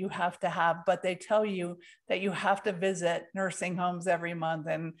money you have to have, but they tell you that you have to visit nursing homes every month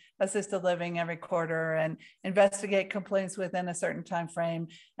and assisted living every quarter and investigate complaints within a certain time frame.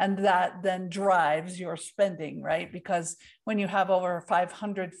 And that then drives your spending, right? Because when you have over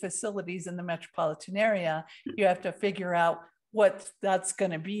 500 facilities in the metropolitan area, you have to figure out what that's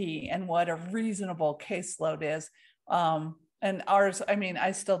going to be and what a reasonable caseload is. And ours, I mean,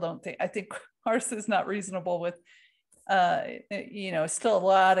 I think ours is not reasonable with, still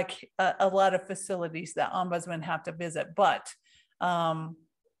a lot of facilities that ombudsmen have to visit, but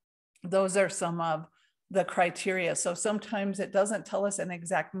those are some of the criteria. So sometimes it doesn't tell us an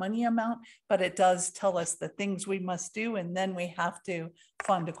exact money amount, but it does tell us the things we must do, and then we have to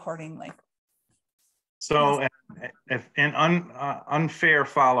fund accordingly. So if an unfair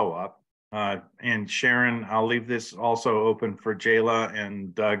follow-up, and Sharon, I'll leave this also open for Jayla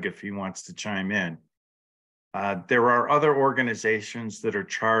and Doug if he wants to chime in. There are other organizations that are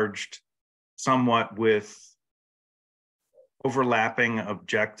charged somewhat with overlapping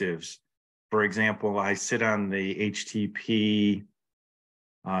objectives. For example, I sit on the HTP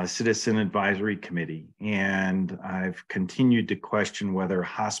Citizen Advisory Committee, and I've continued to question whether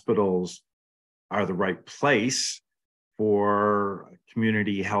hospitals are the right place for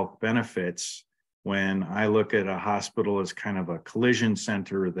community health benefits, when I look at a hospital as kind of a collision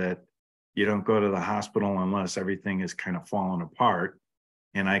center that you don't go to the hospital unless everything is kind of falling apart.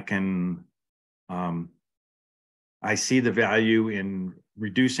 And I see the value in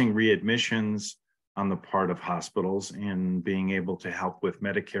reducing readmissions on the part of hospitals and being able to help with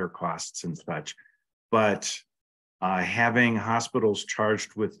Medicare costs and such. But having hospitals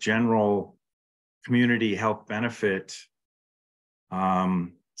charged with general community health benefit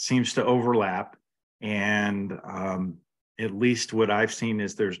seems to overlap, and at least what I've seen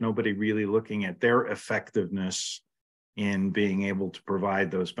is there's nobody really looking at their effectiveness in being able to provide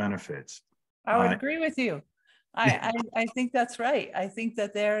those benefits. I would agree with you. I think that's right. I think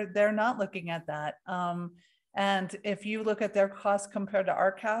that they're not looking at that. And if you look at their cost compared to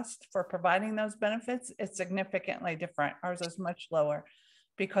our cost for providing those benefits, it's significantly different. Ours is much lower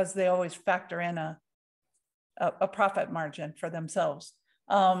because they always factor in a profit margin for themselves.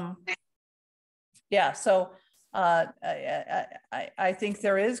 Yeah, so I think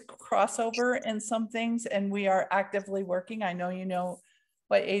there is crossover in some things, and we are actively working. I know you know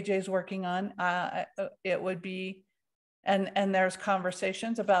what AJ's working on. It would be, and there's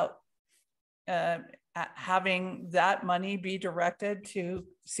conversations about having that money be directed to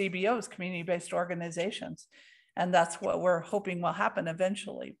CBOs, community-based organizations. And that's what we're hoping will happen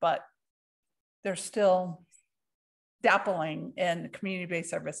eventually, but they're still dabbling in community-based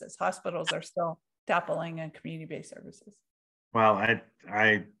services. Hospitals are still dabbling in community-based services. Well,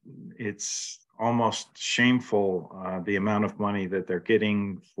 it's almost shameful, the amount of money that they're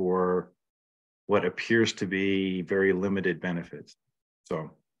getting for what appears to be very limited benefits.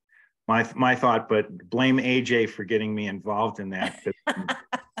 So my thought, but blame AJ for getting me involved in that.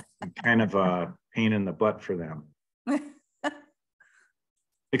 I'm kind of a pain in the butt for them.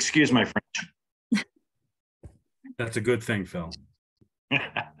 Excuse my French. That's a good thing, Phil.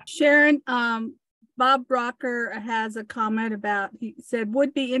 Sharon, Bob Brocker has a comment about, he said,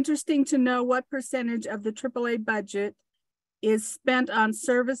 would be interesting to know what percentage of the AAA budget is spent on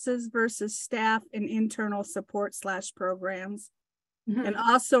services versus staff and internal support / programs. Mm-hmm. And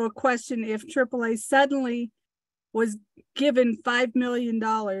also a question, if AAA suddenly was given $5 million,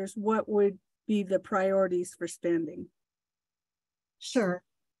 what would be the priorities for spending? Sure.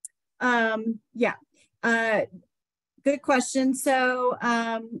 Yeah. Good question. So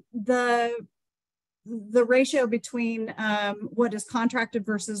the ratio between what is contracted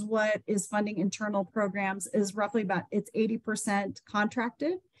versus what is funding internal programs is roughly about, it's 80%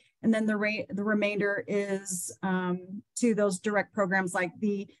 contracted. And then the remainder is to those direct programs like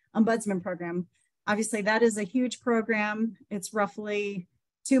the Ombudsman program. Obviously, that is a huge program. It's roughly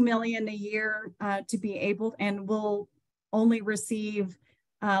 $2 million a year to be able, and we'll only receive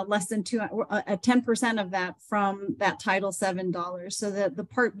less than 10% of that from that Title VII dollars, so that the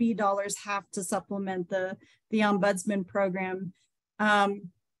Part B dollars have to supplement the ombudsman program.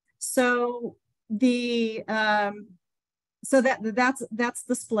 So that's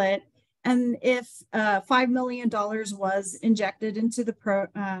the split. And if $5 million was injected into the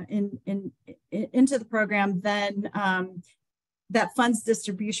into the program, then that funds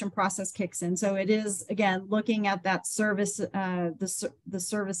distribution process kicks in. So it is, again, looking at that service, the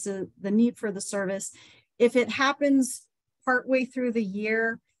services, the need for the service. If it happens partway through the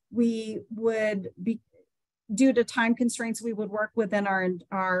year, we would be, due to time constraints, we would work within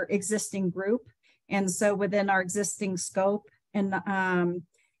our existing group. And so within our existing scope, and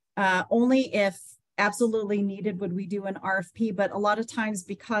only if absolutely needed would we do an RFP. But a lot of times,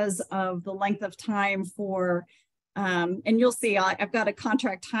 because of the length of time for, and you'll see, I've got a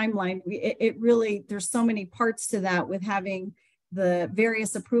contract timeline. It really, there's so many parts to that, with having the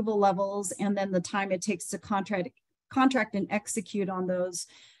various approval levels and then the time it takes to contract and execute on those.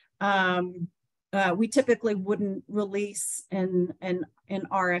 We typically wouldn't release an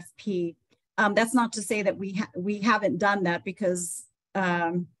RFP. That's not to say that we haven't done that, because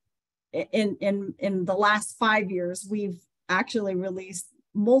in the last 5 years, we've actually released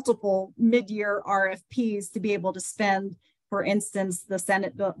multiple mid-year RFPs to be able to spend, for instance, the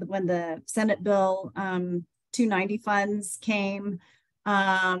Senate bill, when the Senate Bill 290 funds came.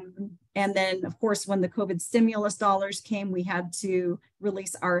 And then, of course, when the COVID stimulus dollars came, we had to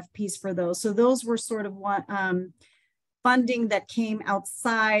release RFPs for those. So those were sort of what funding that came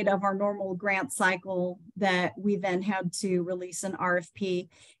outside of our normal grant cycle that we then had to release an RFP.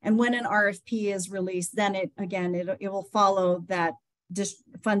 And when an RFP is released, then it will follow that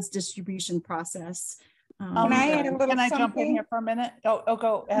funds distribution process. Can I jump in here for a minute? Oh,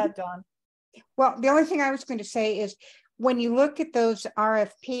 go ahead, Dawn. Well, the only thing I was going to say is, when you look at those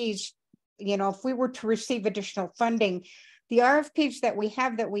RFPs, you know, if we were to receive additional funding, the RFPs that we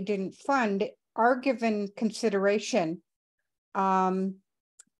have that we didn't fund are given consideration in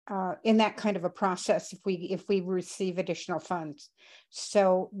that kind of a process if we receive additional funds.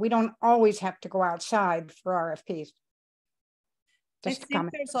 So we don't always have to go outside for RFPs. I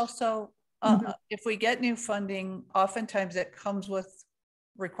think there's also, if we get new funding, oftentimes it comes with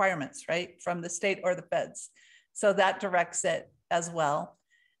requirements, right, from the state or the feds. So that directs it as well.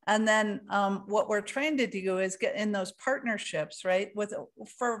 And then what we're trying to do is get in those partnerships, right, with,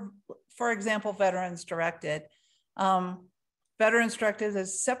 for example, Veterans Directed. Veterans Directed is a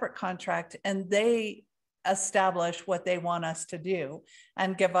separate contract, and they establish what they want us to do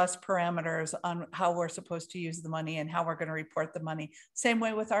and give us parameters on how we're supposed to use the money and how we're going to report the money. Same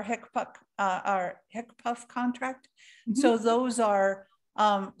way with our HCPF contract. So those are,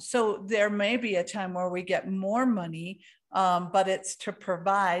 so there may be a time where we get more money, but it's to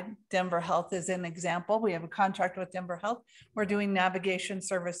provide. Denver Health is an example. We have a contract with Denver Health. We're doing navigation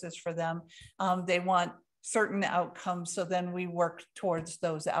services for them. They want certain outcomes, so then we work towards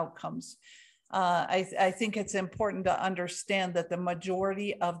those outcomes. I think it's important to understand that the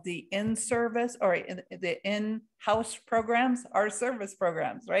majority of the in-service or the in-house programs are service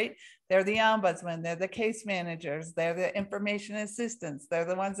programs, right? They're the ombudsman, they're the case managers, they're the information assistants, they're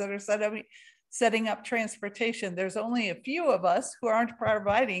the ones that are setting up transportation. There's only a few of us who aren't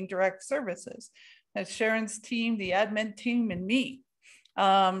providing direct services. That's Sharon's team, the admin team, and me.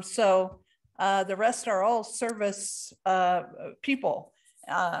 So the rest are all service people.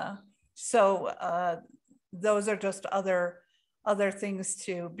 So those are just other things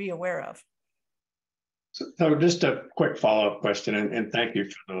to be aware of. So just a quick follow-up question, and thank you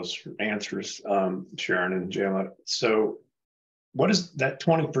for those answers, Sharon and Jayla. So what is that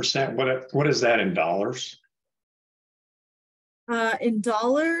 20%? What is that in dollars? In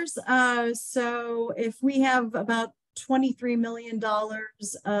dollars, so if we have about $23 million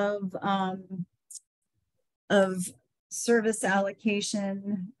of service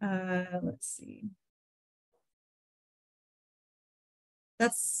allocation, let's see,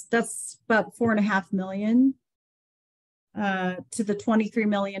 that's about $4.5 million to the $23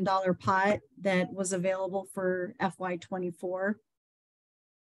 million pot that was available for FY24.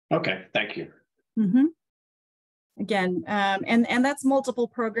 Okay, thank you. Again, and that's multiple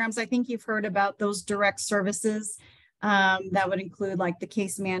programs. I think you've heard about those direct services. That would include like the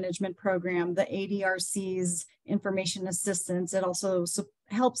case management program, the ADRC's information assistance. It also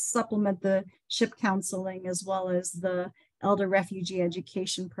helps supplement the SHIP counseling, as well as the elder refugee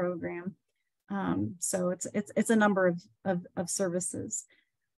education program. So it's a number of services.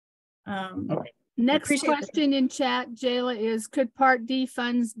 Okay. Next question in chat, Jayla, is could Part D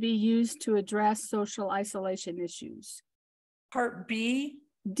funds be used to address social isolation issues? Part B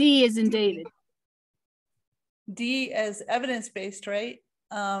D is in David. D is evidence-based, right?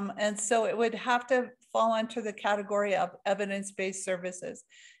 And so it would have to fall into the category of evidence-based services.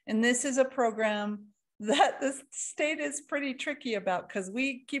 And this is a program that the state is pretty tricky about, because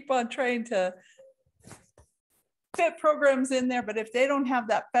we keep on trying to fit programs in there, but if they don't have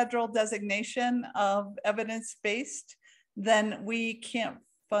that federal designation of evidence-based, then we can't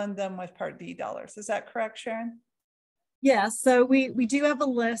fund them with Part D dollars. Is that correct, Sharon? Yeah, so we do have a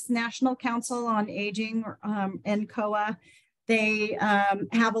list. National Council on Aging, NCOA, they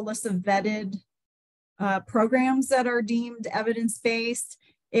have a list of vetted programs that are deemed evidence-based.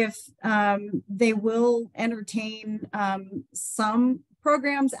 If they will entertain some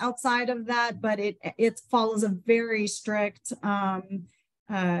programs outside of that, but it follows a very strict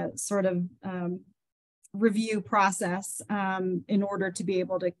sort of review process in order to be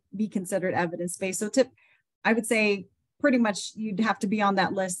able to be considered evidence-based. So I would say pretty much you'd have to be on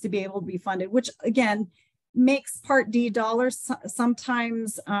that list to be able to be funded, which again makes Part D dollars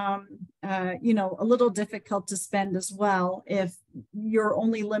sometimes you know, a little difficult to spend as well if you're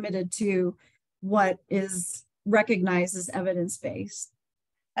only limited to what is recognized as evidence-based.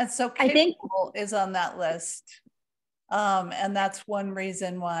 And so Capable is on that list. And that's one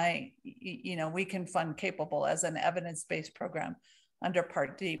reason why, you know, we can fund Capable as an evidence-based program under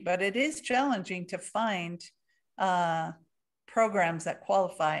Part D, but it is challenging to find programs that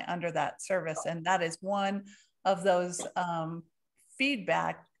qualify under that service. And that is one of those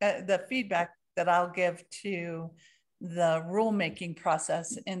feedback that I'll give to the rulemaking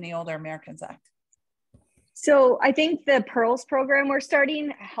process in the Older Americans Act. So I think the PEARLS program we're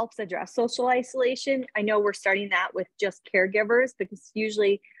starting helps address social isolation. I know we're starting that with just caregivers because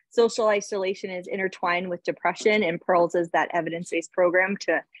usually social isolation is intertwined with depression, and PEARLS is that evidence-based program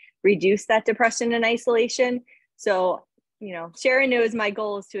to reduce that depression and isolation. So, you know, Sharon knows my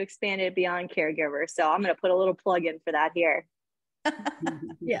goal is to expand it beyond caregivers. So I'm going to put a little plug in for that here.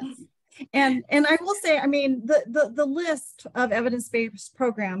 Yes. And I will say, I mean, the list of evidence-based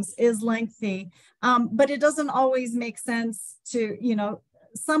programs is lengthy, but it doesn't always make sense to, you know,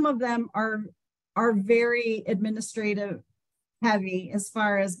 some of them are very administrative heavy as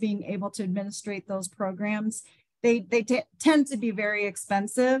far as being able to administrate those programs. They tend to be very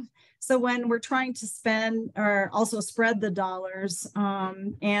expensive. So when we're trying to spend or also spread the dollars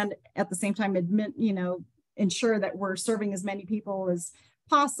and at the same time ensure that we're serving as many people as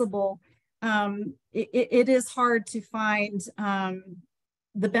possible, it is hard to find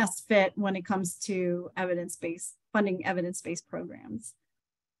the best fit when it comes to funding evidence-based programs.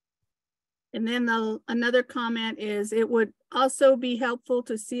 And then another comment is it would also be helpful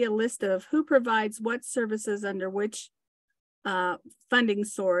to see a list of who provides what services under which funding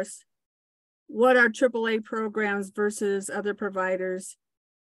source, what are AAA programs versus other providers.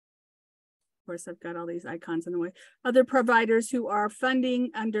 Of course, I've got all these icons in the way. Other providers who are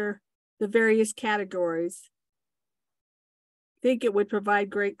funding under the various categories. I think it would provide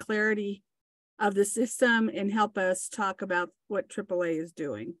great clarity of the system and help us talk about what AAA is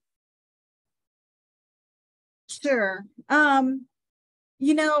doing. Sure.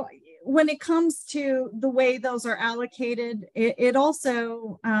 You know, when it comes to the way those are allocated, it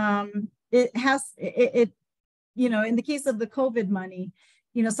also, you know, in the case of the COVID money,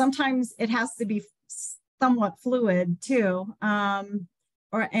 you know, sometimes it has to be somewhat fluid too, in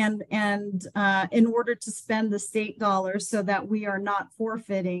order to spend the state dollars so that we are not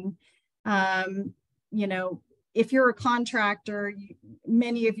forfeiting. You know, if you're a contractor,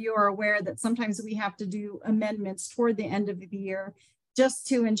 many of you are aware that sometimes we have to do amendments toward the end of the year just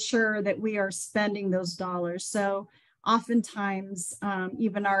to ensure that we are spending those dollars. So oftentimes,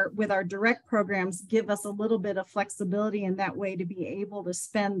 even with our direct programs, give us a little bit of flexibility in that way to be able to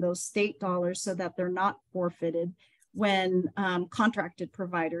spend those state dollars so that they're not forfeited when contracted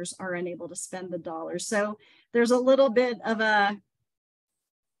providers are unable to spend the dollars. So there's a little bit of a,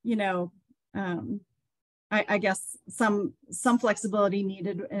 you know, I guess some flexibility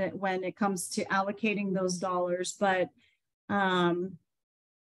needed when it comes to allocating those dollars, but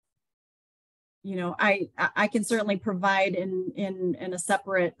you know, I can certainly provide in a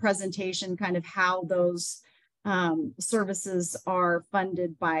separate presentation kind of how those services are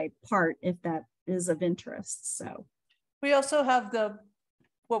funded by part, if that is of interest. So we also have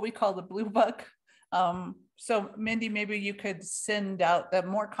what we call the Blue Book. So Mindy, maybe you could send out the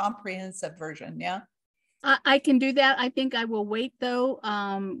more comprehensive version, yeah? I can do that. I think I will wait though.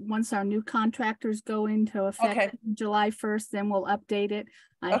 Once our new contractors go into effect July 1st, then we'll update it.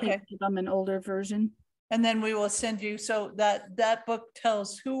 I can give them an older version. And then we will send you, so that book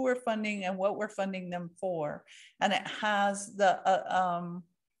tells who we're funding and what we're funding them for. And it has the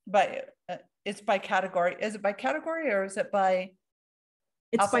it's by category. Is it by category or is it by?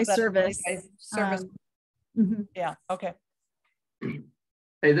 It's by service. By service. Yeah, okay.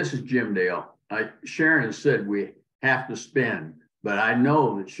 Hey, this is Jim Dale. Sharon has said we have to spend, but I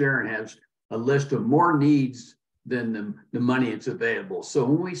know that Sharon has a list of more needs than the money that's available. So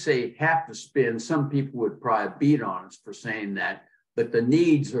when we say have to spend, some people would probably beat on us for saying that, but the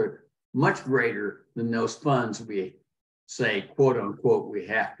needs are much greater than those funds we say, quote unquote, we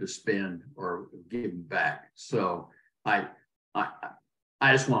have to spend or give back. So I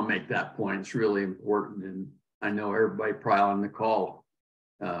just want to make that point. It's really important. And I know everybody probably on the call,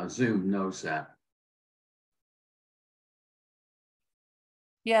 Zoom knows that.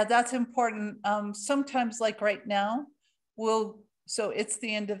 Yeah, that's important. Sometimes like right now, so it's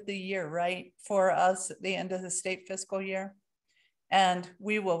the end of the year, right? For us, at the end of the state fiscal year. And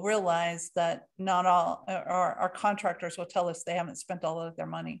we will realize that not all our contractors will tell us they haven't spent all of their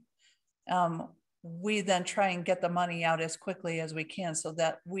money. We then try and get the money out as quickly as we can so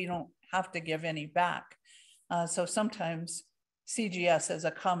that we don't have to give any back. So sometimes CGS is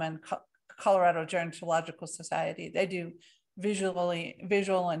a common Colorado Gerontological Society. They do visual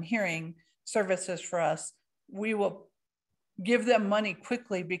and hearing services for us. We will give them money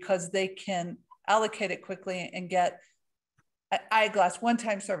quickly because they can allocate it quickly and get eyeglass,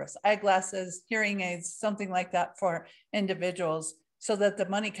 one-time service, eyeglasses, hearing aids, something like that for individuals so that the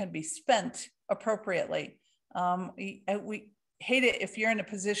money can be spent appropriately. We hate it if you're in a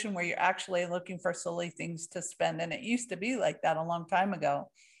position where you're actually looking for silly things to spend. And it used to be like that a long time ago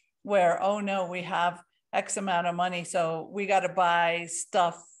where, oh no, we have X amount of money, so we got to buy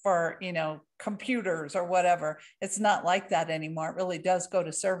stuff for, you know, computers or whatever. It's not like that anymore. It really does go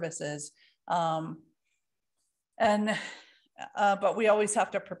to services. But we always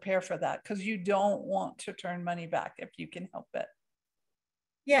have to prepare for that because you don't want to turn money back if you can help it.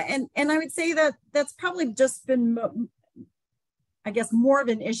 Yeah, and I would say that that's probably just been, I guess, more of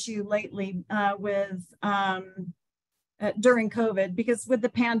an issue lately with during COVID, because with the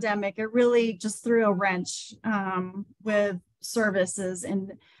pandemic, it really just threw a wrench with services,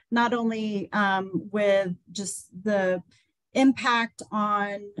 and not only with just the impact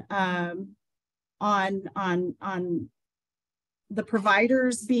on the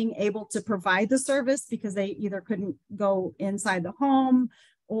providers being able to provide the service because they either couldn't go inside the home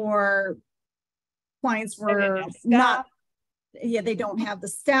or clients were not, they don't have the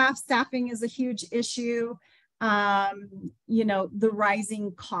staff. Staffing is a huge issue. You know, the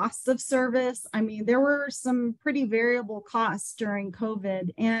rising costs of service. I mean, there were some pretty variable costs during COVID.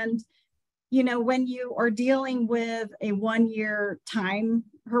 And, you know, when you are dealing with a 1-year time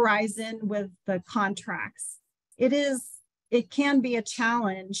horizon with the contracts, it can be a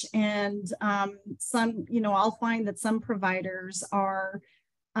challenge. And some, you know, I'll find that some providers are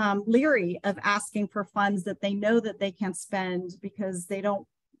leery of asking for funds that they know that they can spend because they don't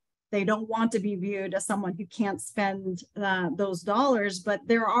want to be viewed as someone who can't spend those dollars, but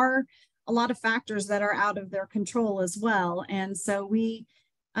there are a lot of factors that are out of their control as well. And so we,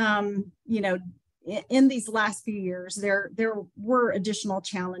 you know, in these last few years, there were additional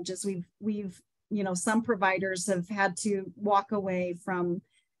challenges. We've, you know, some providers have had to walk away from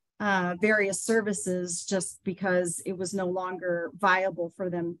various services just because it was no longer viable for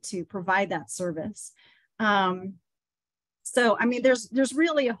them to provide that service. So, I mean, there's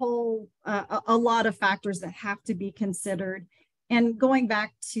really a whole, a lot of factors that have to be considered. And going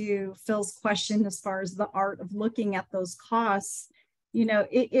back to Phil's question, as far as the art of looking at those costs, you know,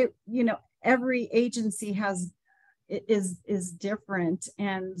 you know, every agency is different,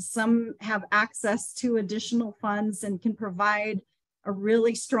 and some have access to additional funds and can provide a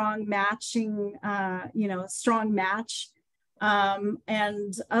really strong matching, you know, strong match.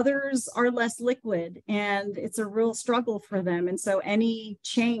 And others are less liquid, and it's a real struggle for them. And so any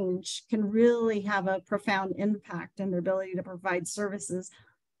change can really have a profound impact in their ability to provide services.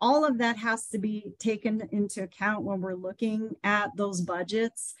 All of that has to be taken into account when we're looking at those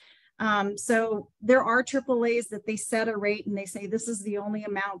budgets. So there are AAAs that they set a rate and they say, this is the only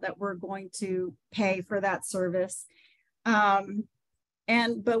amount that we're going to pay for that service.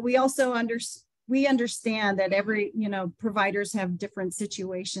 But we also understand that every, you know, providers have different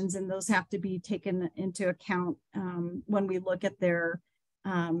situations, and those have to be taken into account when we look at their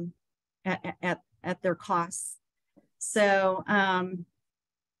at their costs. So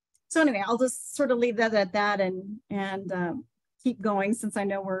anyway, I'll just sort of leave that at that and keep going, since I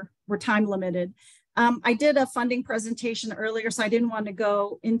know we're time limited. I did a funding presentation earlier, so I didn't want to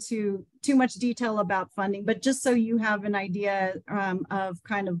go into too much detail about funding, but just so you have an idea of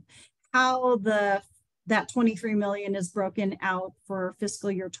kind of how the that 23 million is broken out for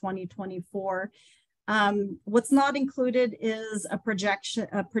fiscal year 2024. What's not included is a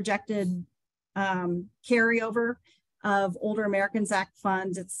projected carryover of Older Americans Act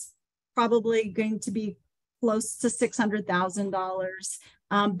funds. It's probably going to be close to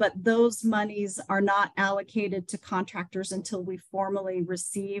 $600,000, but those monies are not allocated to contractors until we formally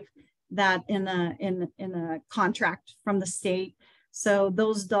receive that in a contract from the state. So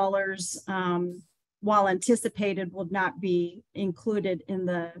those dollars, while anticipated, will not be included in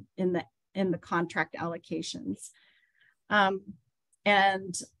the contract allocations.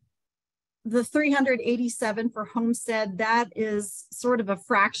 And the 387 for homestead, that is sort of a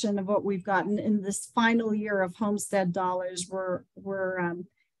fraction of what we've gotten in this final year of homestead dollars. We're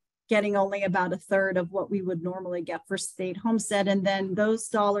getting only about a third of what we would normally get for state homestead. And then those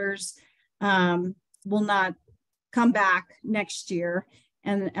dollars will not come back next year.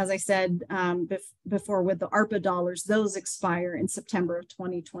 And as I said before, with the ARPA dollars, those expire in September of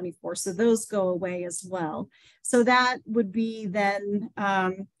 2024. So those go away as well. So that would be then,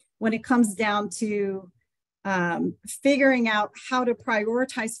 when it comes down to figuring out how to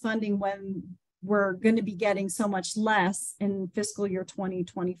prioritize funding when we're going to be getting so much less in fiscal year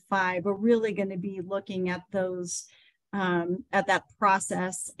 2025, we're really going to be looking at those, at that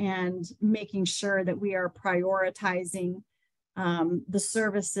process and making sure that we are prioritizing the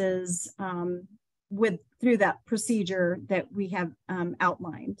services through that procedure that we have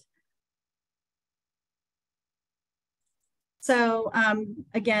outlined. So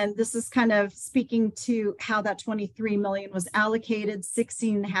again, this is kind of speaking to how that 23 million was allocated.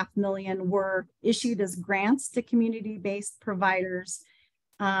 16.5 million were issued as grants to community-based providers.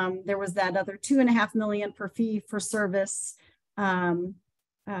 There was that other 2.5 million for fee for service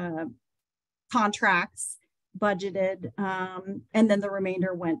contracts budgeted, and then the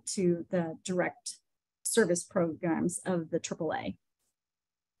remainder went to the direct service programs of the AAA.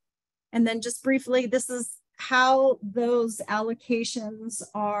 And then just briefly, this is how those allocations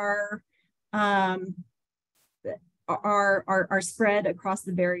are spread across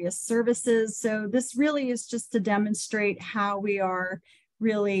the various services. So this really is just to demonstrate how we are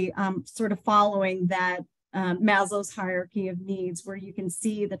really sort of following that Maslow's hierarchy of needs, where you can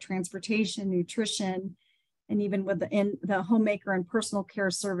see the transportation, nutrition, and even with the homemaker and personal care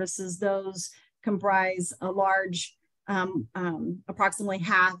services, those comprise a large, approximately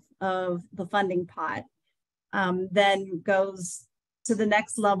half of the funding pot. Then goes to the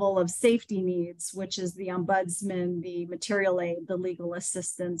next level of safety needs, which is the ombudsman, the material aid, the legal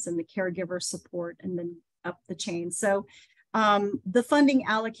assistance, and the caregiver support, and then up the chain. So the funding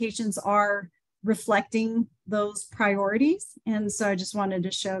allocations are reflecting those priorities. And so I just wanted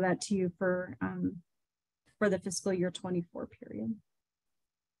to show that to you for the fiscal year 24 period.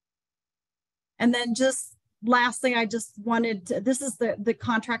 And then just lastly, I just wanted to, this is the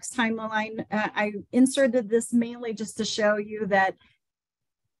contracts timeline. I inserted this mainly just to show you that,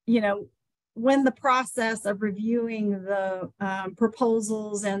 you know, when the process of reviewing the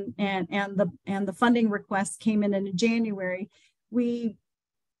proposals and the funding requests came in January, we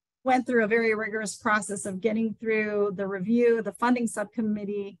went through a very rigorous process of getting through the review. The funding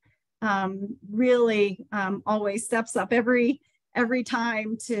subcommittee really always steps up every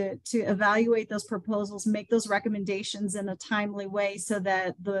time to evaluate those proposals, make those recommendations in a timely way so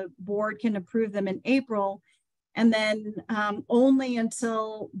that the board can approve them in April. And then only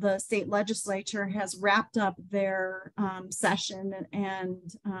until the state legislature has wrapped up their session and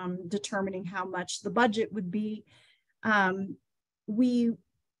determining how much the budget would be, we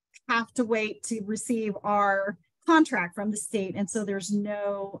have to wait to receive our contract from the state. And so there's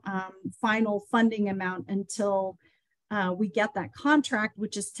no final funding amount until we get that contract,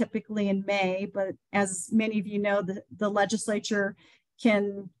 which is typically in May. But as many of you know, the legislature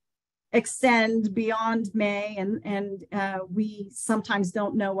can extend beyond May, and we sometimes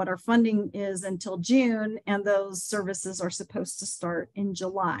don't know what our funding is until June, and those services are supposed to start in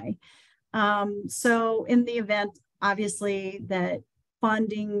July. So in the event, obviously, that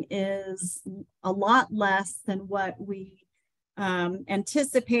funding is a lot less than what we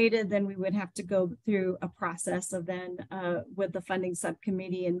anticipated, then we would have to go through a process of then with the funding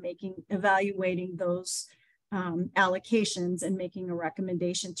subcommittee and evaluating those allocations and making a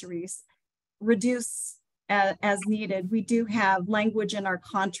recommendation to reduce as needed. We do have language in our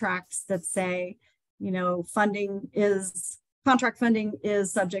contracts that say, you know, contract funding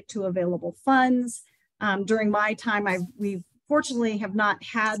is subject to available funds. During my time, we fortunately have not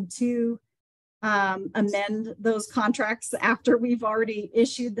had to amend those contracts after we've already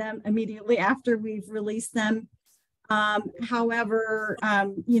issued them, immediately after we've released them. However,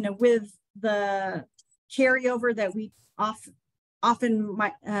 you know, with the carryover that we often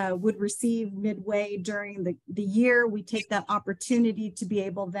would receive midway during the year. We take that opportunity to be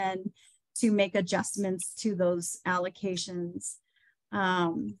able then to make adjustments to those allocations.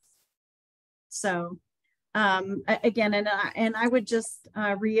 Again, and I would just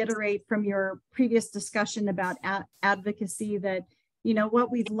reiterate from your previous discussion about advocacy that, you know,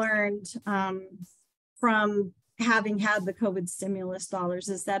 what we've learned from having had the COVID stimulus dollars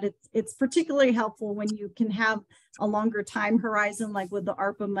is that it's particularly helpful when you can have a longer time horizon, like with the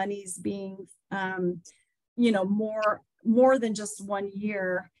ARPA monies being, you know, more than just 1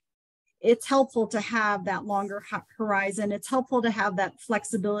 year. It's helpful to have that longer horizon. It's helpful to have that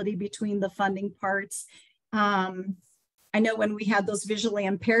flexibility between the funding parts. I know when we had those visually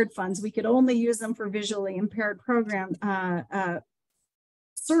impaired funds, we could only use them for visually impaired program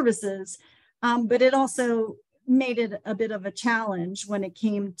services, but it also made it a bit of a challenge when it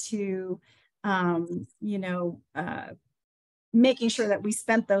came to, you know, making sure that we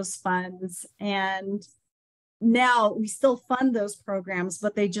spent those funds. And now we still fund those programs,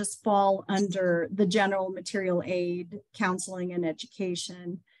 but they just fall under the general material aid, counseling, and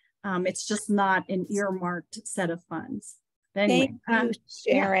education. It's just not an earmarked set of funds. But anyway, thank you,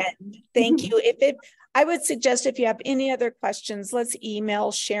 Sharon. Yeah. Thank you. I would suggest if you have any other questions, let's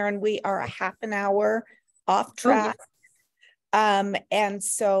email Sharon. We are a half an hour off track. Oh, yeah. And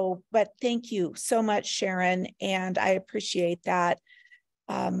so, but thank you so much, Sharon. And I appreciate that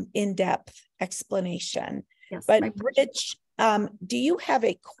in-depth explanation. Yes, but Rich, do you have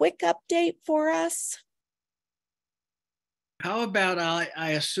a quick update for us? How about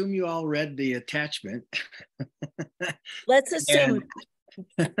I assume you all read the attachment. Let's assume.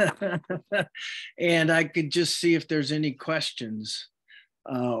 And I could just see if there's any questions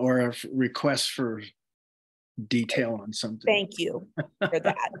or requests for detail on something. Thank you for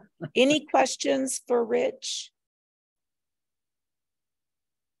that. Any questions for Rich?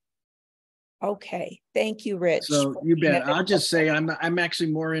 Okay, thank you, Rich. So you bet. I'll just say I'm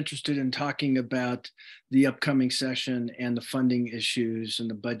actually more interested in talking about the upcoming session and the funding issues and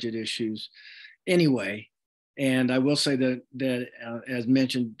the budget issues anyway. And I will say that as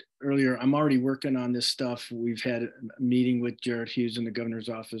mentioned earlier, I'm already working on this stuff. We've had a meeting with Jared Hughes in the governor's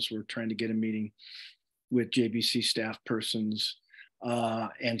office. We're trying to get a meeting with JBC staff persons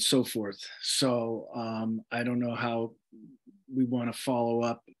and so forth. So I don't know how we want to follow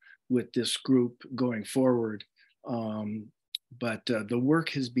up with this group going forward. But the work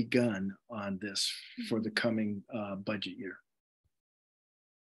has begun on this for the coming budget year.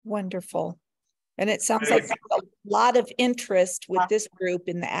 Wonderful. And it sounds like there's a lot of interest with this group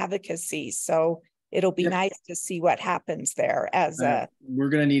in the advocacy. So it'll be nice to see what happens there as we're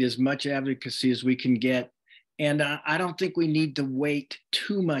going to need as much advocacy as we can get. And I don't think we need to wait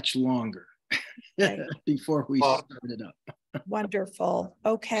too much longer before we start it up. Wonderful.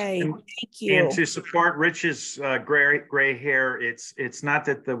 Okay. Thank you. And to support Rich's gray hair, it's not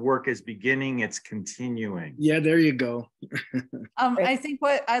that the work is beginning, it's continuing. Yeah, there you go. I think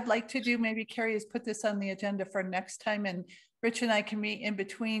what I'd like to do, maybe Carrie, is put this on the agenda for next time, and Rich and I can meet in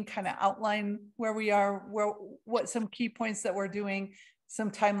between, kind of outline where we are, what some key points that we're doing,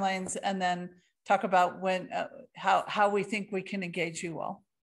 some timelines, and then talk about when how we think we can engage you all.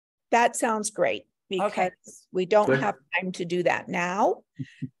 That sounds great. Because we don't have time to do that now.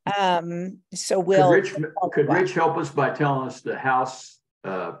 So could Rich help us by telling us the House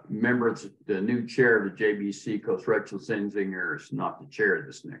members, the new chair of the JBC, because Rachel Senzinger is not the chair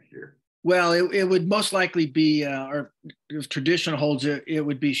this next year? Well, it would most likely be, or if tradition holds it, it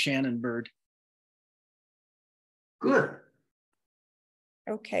would be Shannon Bird. Good.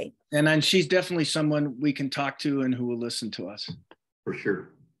 Okay. And then she's definitely someone we can talk to and who will listen to us. For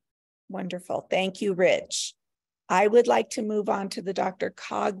sure. Wonderful. Thank you, Rich. I would like to move on to the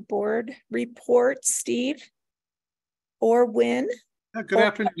DRCOG board report, Steve or Wynn. Good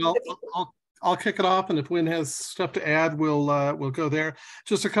afternoon. I'll kick it off, and if Wynn has stuff to add, we'll go there.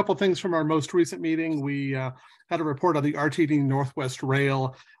 Just a couple of things from our most recent meeting. We had a report on the RTD Northwest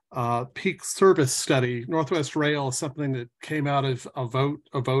Rail peak service study. Northwest Rail is something that came out of a vote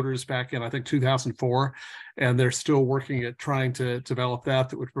of voters back in, I think, 2004, and they're still working at trying to develop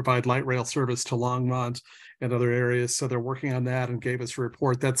that would provide light rail service to Longmont and other areas. So they're working on that and gave us a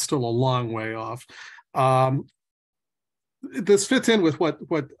report. That's still a long way off. This fits in with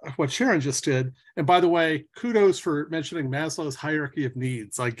what Sharon just did. And by the way, kudos for mentioning Maslow's hierarchy of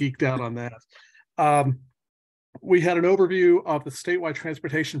needs. I geeked out on that. we had an overview of the statewide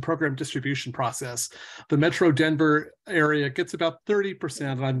transportation program distribution process. The Metro Denver area gets about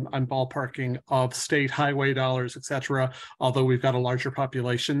 30%, I'm ballparking, of state highway dollars, et cetera, although we've got a larger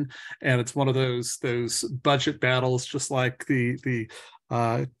population. And it's one of those budget battles, just like the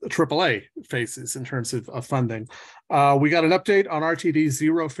AAA faces in terms of funding. We got an update on RTD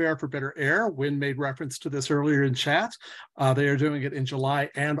Zero Fare for Better Air. Wynn made reference to this earlier in chat. They are doing it in July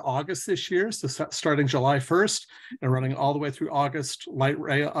and August this year. So starting July 1st and running all the way through August, light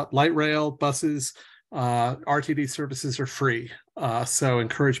rail, buses, RTD services are free. So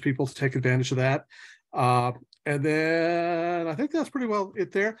encourage people to take advantage of that. And then I think that's pretty well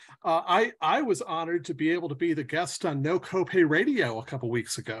it there. I was honored to be able to be the guest on No Copay Radio a couple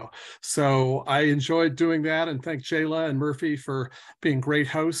weeks ago. So I enjoyed doing that, and thank Jayla and Murphy for being great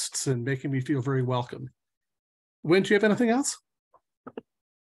hosts and making me feel very welcome. Wynn, do you have anything else?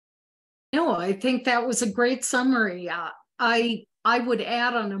 No, I think that was a great summary. I would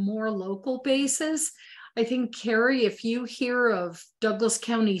add on a more local basis, I think, Carrie, if you hear of Douglas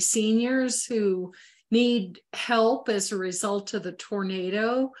County seniors who need help as a result of the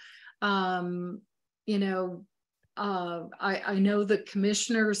tornado, you know, I know the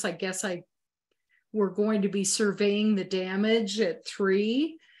commissioners, I guess we're going to be surveying the damage at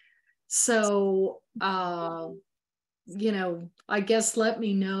 3. So, you know, I guess let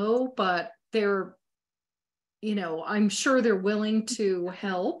me know, but they're, you know, I'm sure they're willing to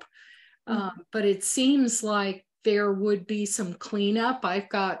help. But it seems like there would be some cleanup. I've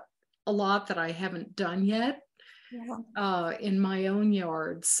got a lot that I haven't done yet in my own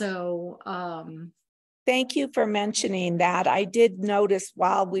yard. So thank you for mentioning that. I did notice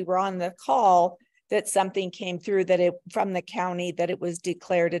while we were on the call that something came through from the county that it was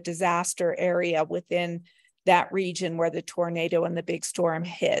declared a disaster area within that region where the tornado and the big storm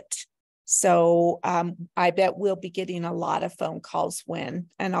hit. So I bet we'll be getting a lot of phone calls, Wynn,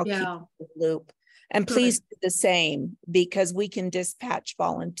 and I'll keep you in the loop. And please do the same, because we can dispatch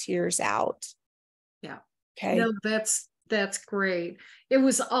volunteers out. Yeah. Okay. No, that's great. It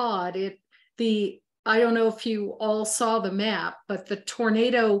was odd. I don't know if you all saw the map, but the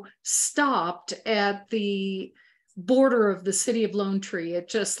tornado stopped at the border of the city of Lone Tree. It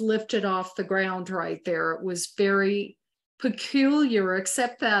just lifted off the ground right there. It was very peculiar,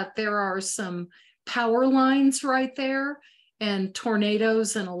 except that there are some power lines right there. And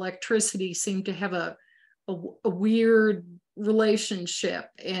tornadoes and electricity seem to have a weird relationship.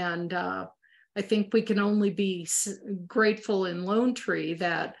 And I think we can only be grateful in Lone Tree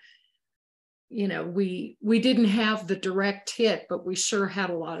that, you know, we didn't have the direct hit, but we sure had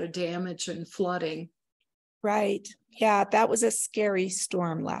a lot of damage and flooding. Right. Yeah, that was a scary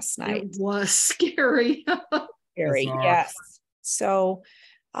storm last night. It was scary. Scary, yes. So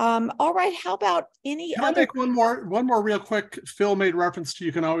all right, how about any Can other? I make one more real quick? Phil made reference to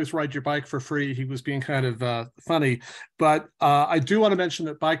you can always ride your bike for free. He was being kind of funny, but I do want to mention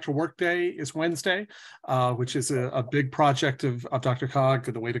that Bike to Work Day is Wednesday, which is a big project of Dr.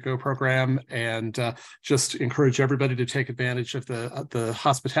 Cog, the Way to Go program, and just encourage everybody to take advantage of the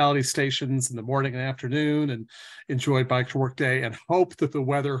hospitality stations in the morning and afternoon and enjoy Bike to Work Day, and hope that the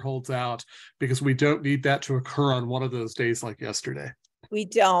weather holds out, because we don't need that to occur on one of those days like yesterday. We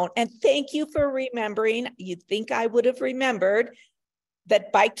don't. And thank you for remembering. You'd think I would have remembered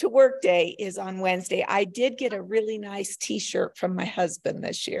that Bike to Work Day is on Wednesday. I did get a really nice t-shirt from my husband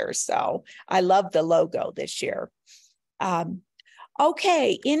this year. So I love the logo this year.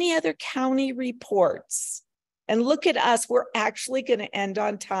 Okay, any other county reports? And look at us, we're actually going to end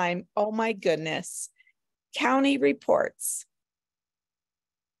on time. Oh my goodness. County reports.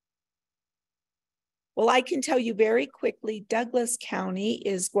 Well, I can tell you very quickly, Douglas County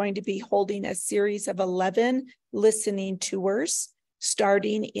is going to be holding a series of 11 listening tours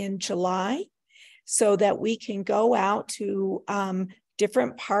starting in July, so that we can go out to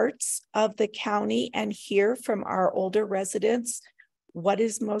different parts of the county and hear from our older residents what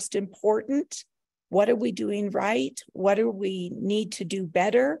is most important, what are we doing right, what do we need to do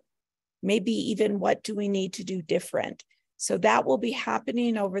better, maybe even what do we need to do different. So that will be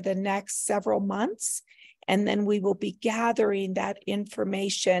happening over the next several months. And then we will be gathering that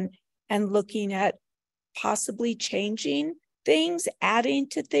information and looking at possibly changing things, adding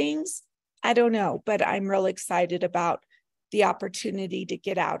to things. I don't know, but I'm real excited about the opportunity to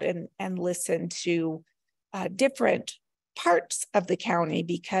get out and listen to different parts of the county,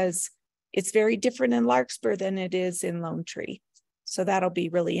 because it's very different in Larkspur than it is in Lone Tree. So that'll be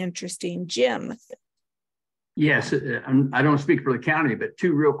really interesting. Jim. Yes, I don't speak for the county, but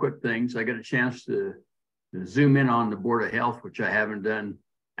 2 real quick things. I got a chance to zoom in on the Board of Health, which I haven't done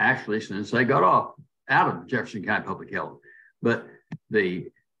actually since I got off out of Jefferson County Public Health. But the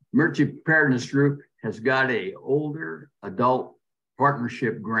Emergency Preparedness Group has got a older adult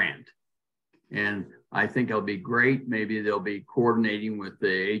partnership grant. And I think it'll be great. Maybe they'll be coordinating with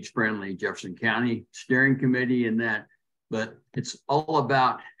the Age-Friendly Jefferson County Steering Committee and that. But it's all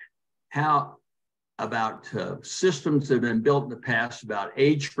about systems that have been built in the past about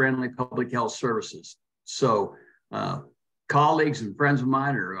age-friendly public health services. So colleagues and friends of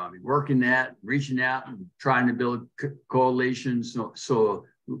mine are working that, reaching out and trying to build coalitions, so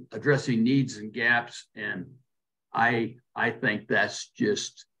addressing needs and gaps. And I think that's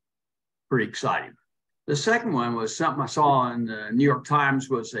just pretty exciting. The second one was something I saw in the New York Times,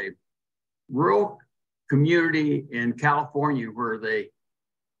 was a rural community in California where they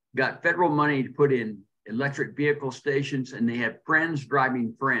got federal money to put in electric vehicle stations, and they had friends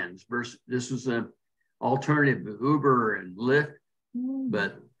driving friends. Versus, this was an alternative to Uber and Lyft.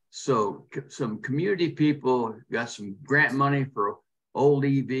 But so some community people got some grant money for old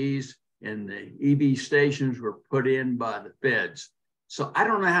EVs, and the EV stations were put in by the feds. So I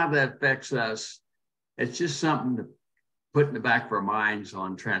don't know how that affects us. It's just something to put in the back of our minds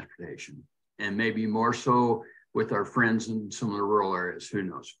on transportation, and maybe more so with our friends in some of the rural areas. Who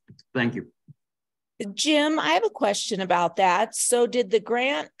knows? Thank you. Jim, I have a question about that. So did the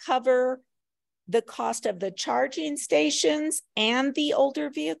grant cover the cost of the charging stations and the older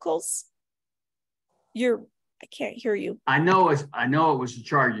vehicles? I can't hear you. I know it was the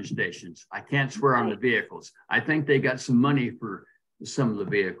charging stations. I can't swear on the vehicles. I think they got some money for some of the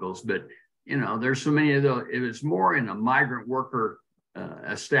vehicles, but you know, there's so many of those. It was more in a migrant worker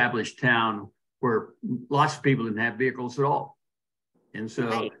established town where lots of people didn't have vehicles at all. And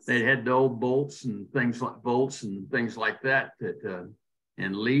so they had the old bolts and things like that,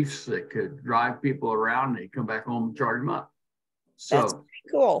 and Leafs that could drive people around. They come back home and charge them up. So that's pretty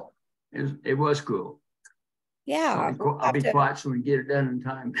cool. It was cool. Yeah. So I'll be quiet so we can get it done in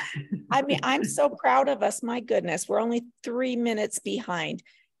time. I mean, I'm so proud of us. My goodness, we're only 3 minutes behind.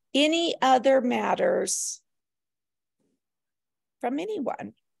 Any other matters from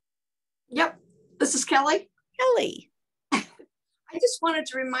anyone? Yep. This is Kelly. Kelly. I just wanted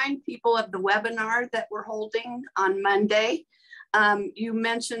to remind people of the webinar that we're holding on Monday. You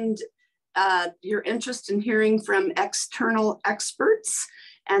mentioned your interest in hearing from external experts.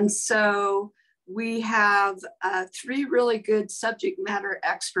 And so we have 3 really good subject matter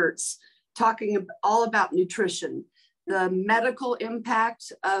experts talking all about nutrition, the medical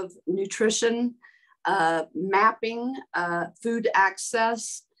impact of nutrition, mapping, food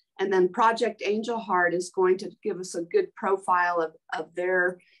access, and then Project Angel Heart is going to give us a good profile of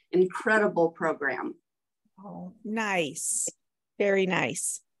their incredible program. Oh, nice. Very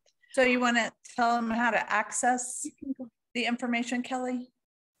nice. So you want to tell them how to access the information, Kelly?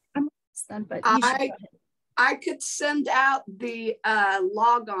 But I could send out the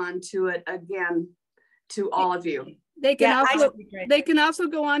log on to it again to all of you. They can also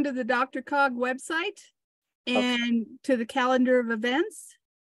go onto the DRCOG website and to the calendar of events.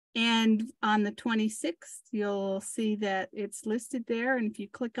 And on the 26th, you'll see that it's listed there. And if you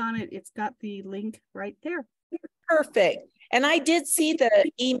click on it, it's got the link right there. Perfect. And I did see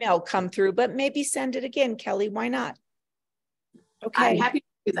the email come through, but maybe send it again, Kelly. Why not? Okay. I'm happy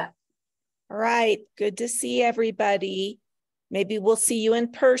to do that. All right. Good to see everybody. Maybe we'll see you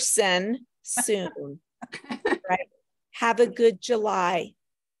in person soon. Right. Have a good July.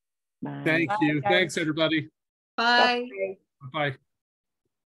 Thank you. Thanks, everybody. Bye. Bye.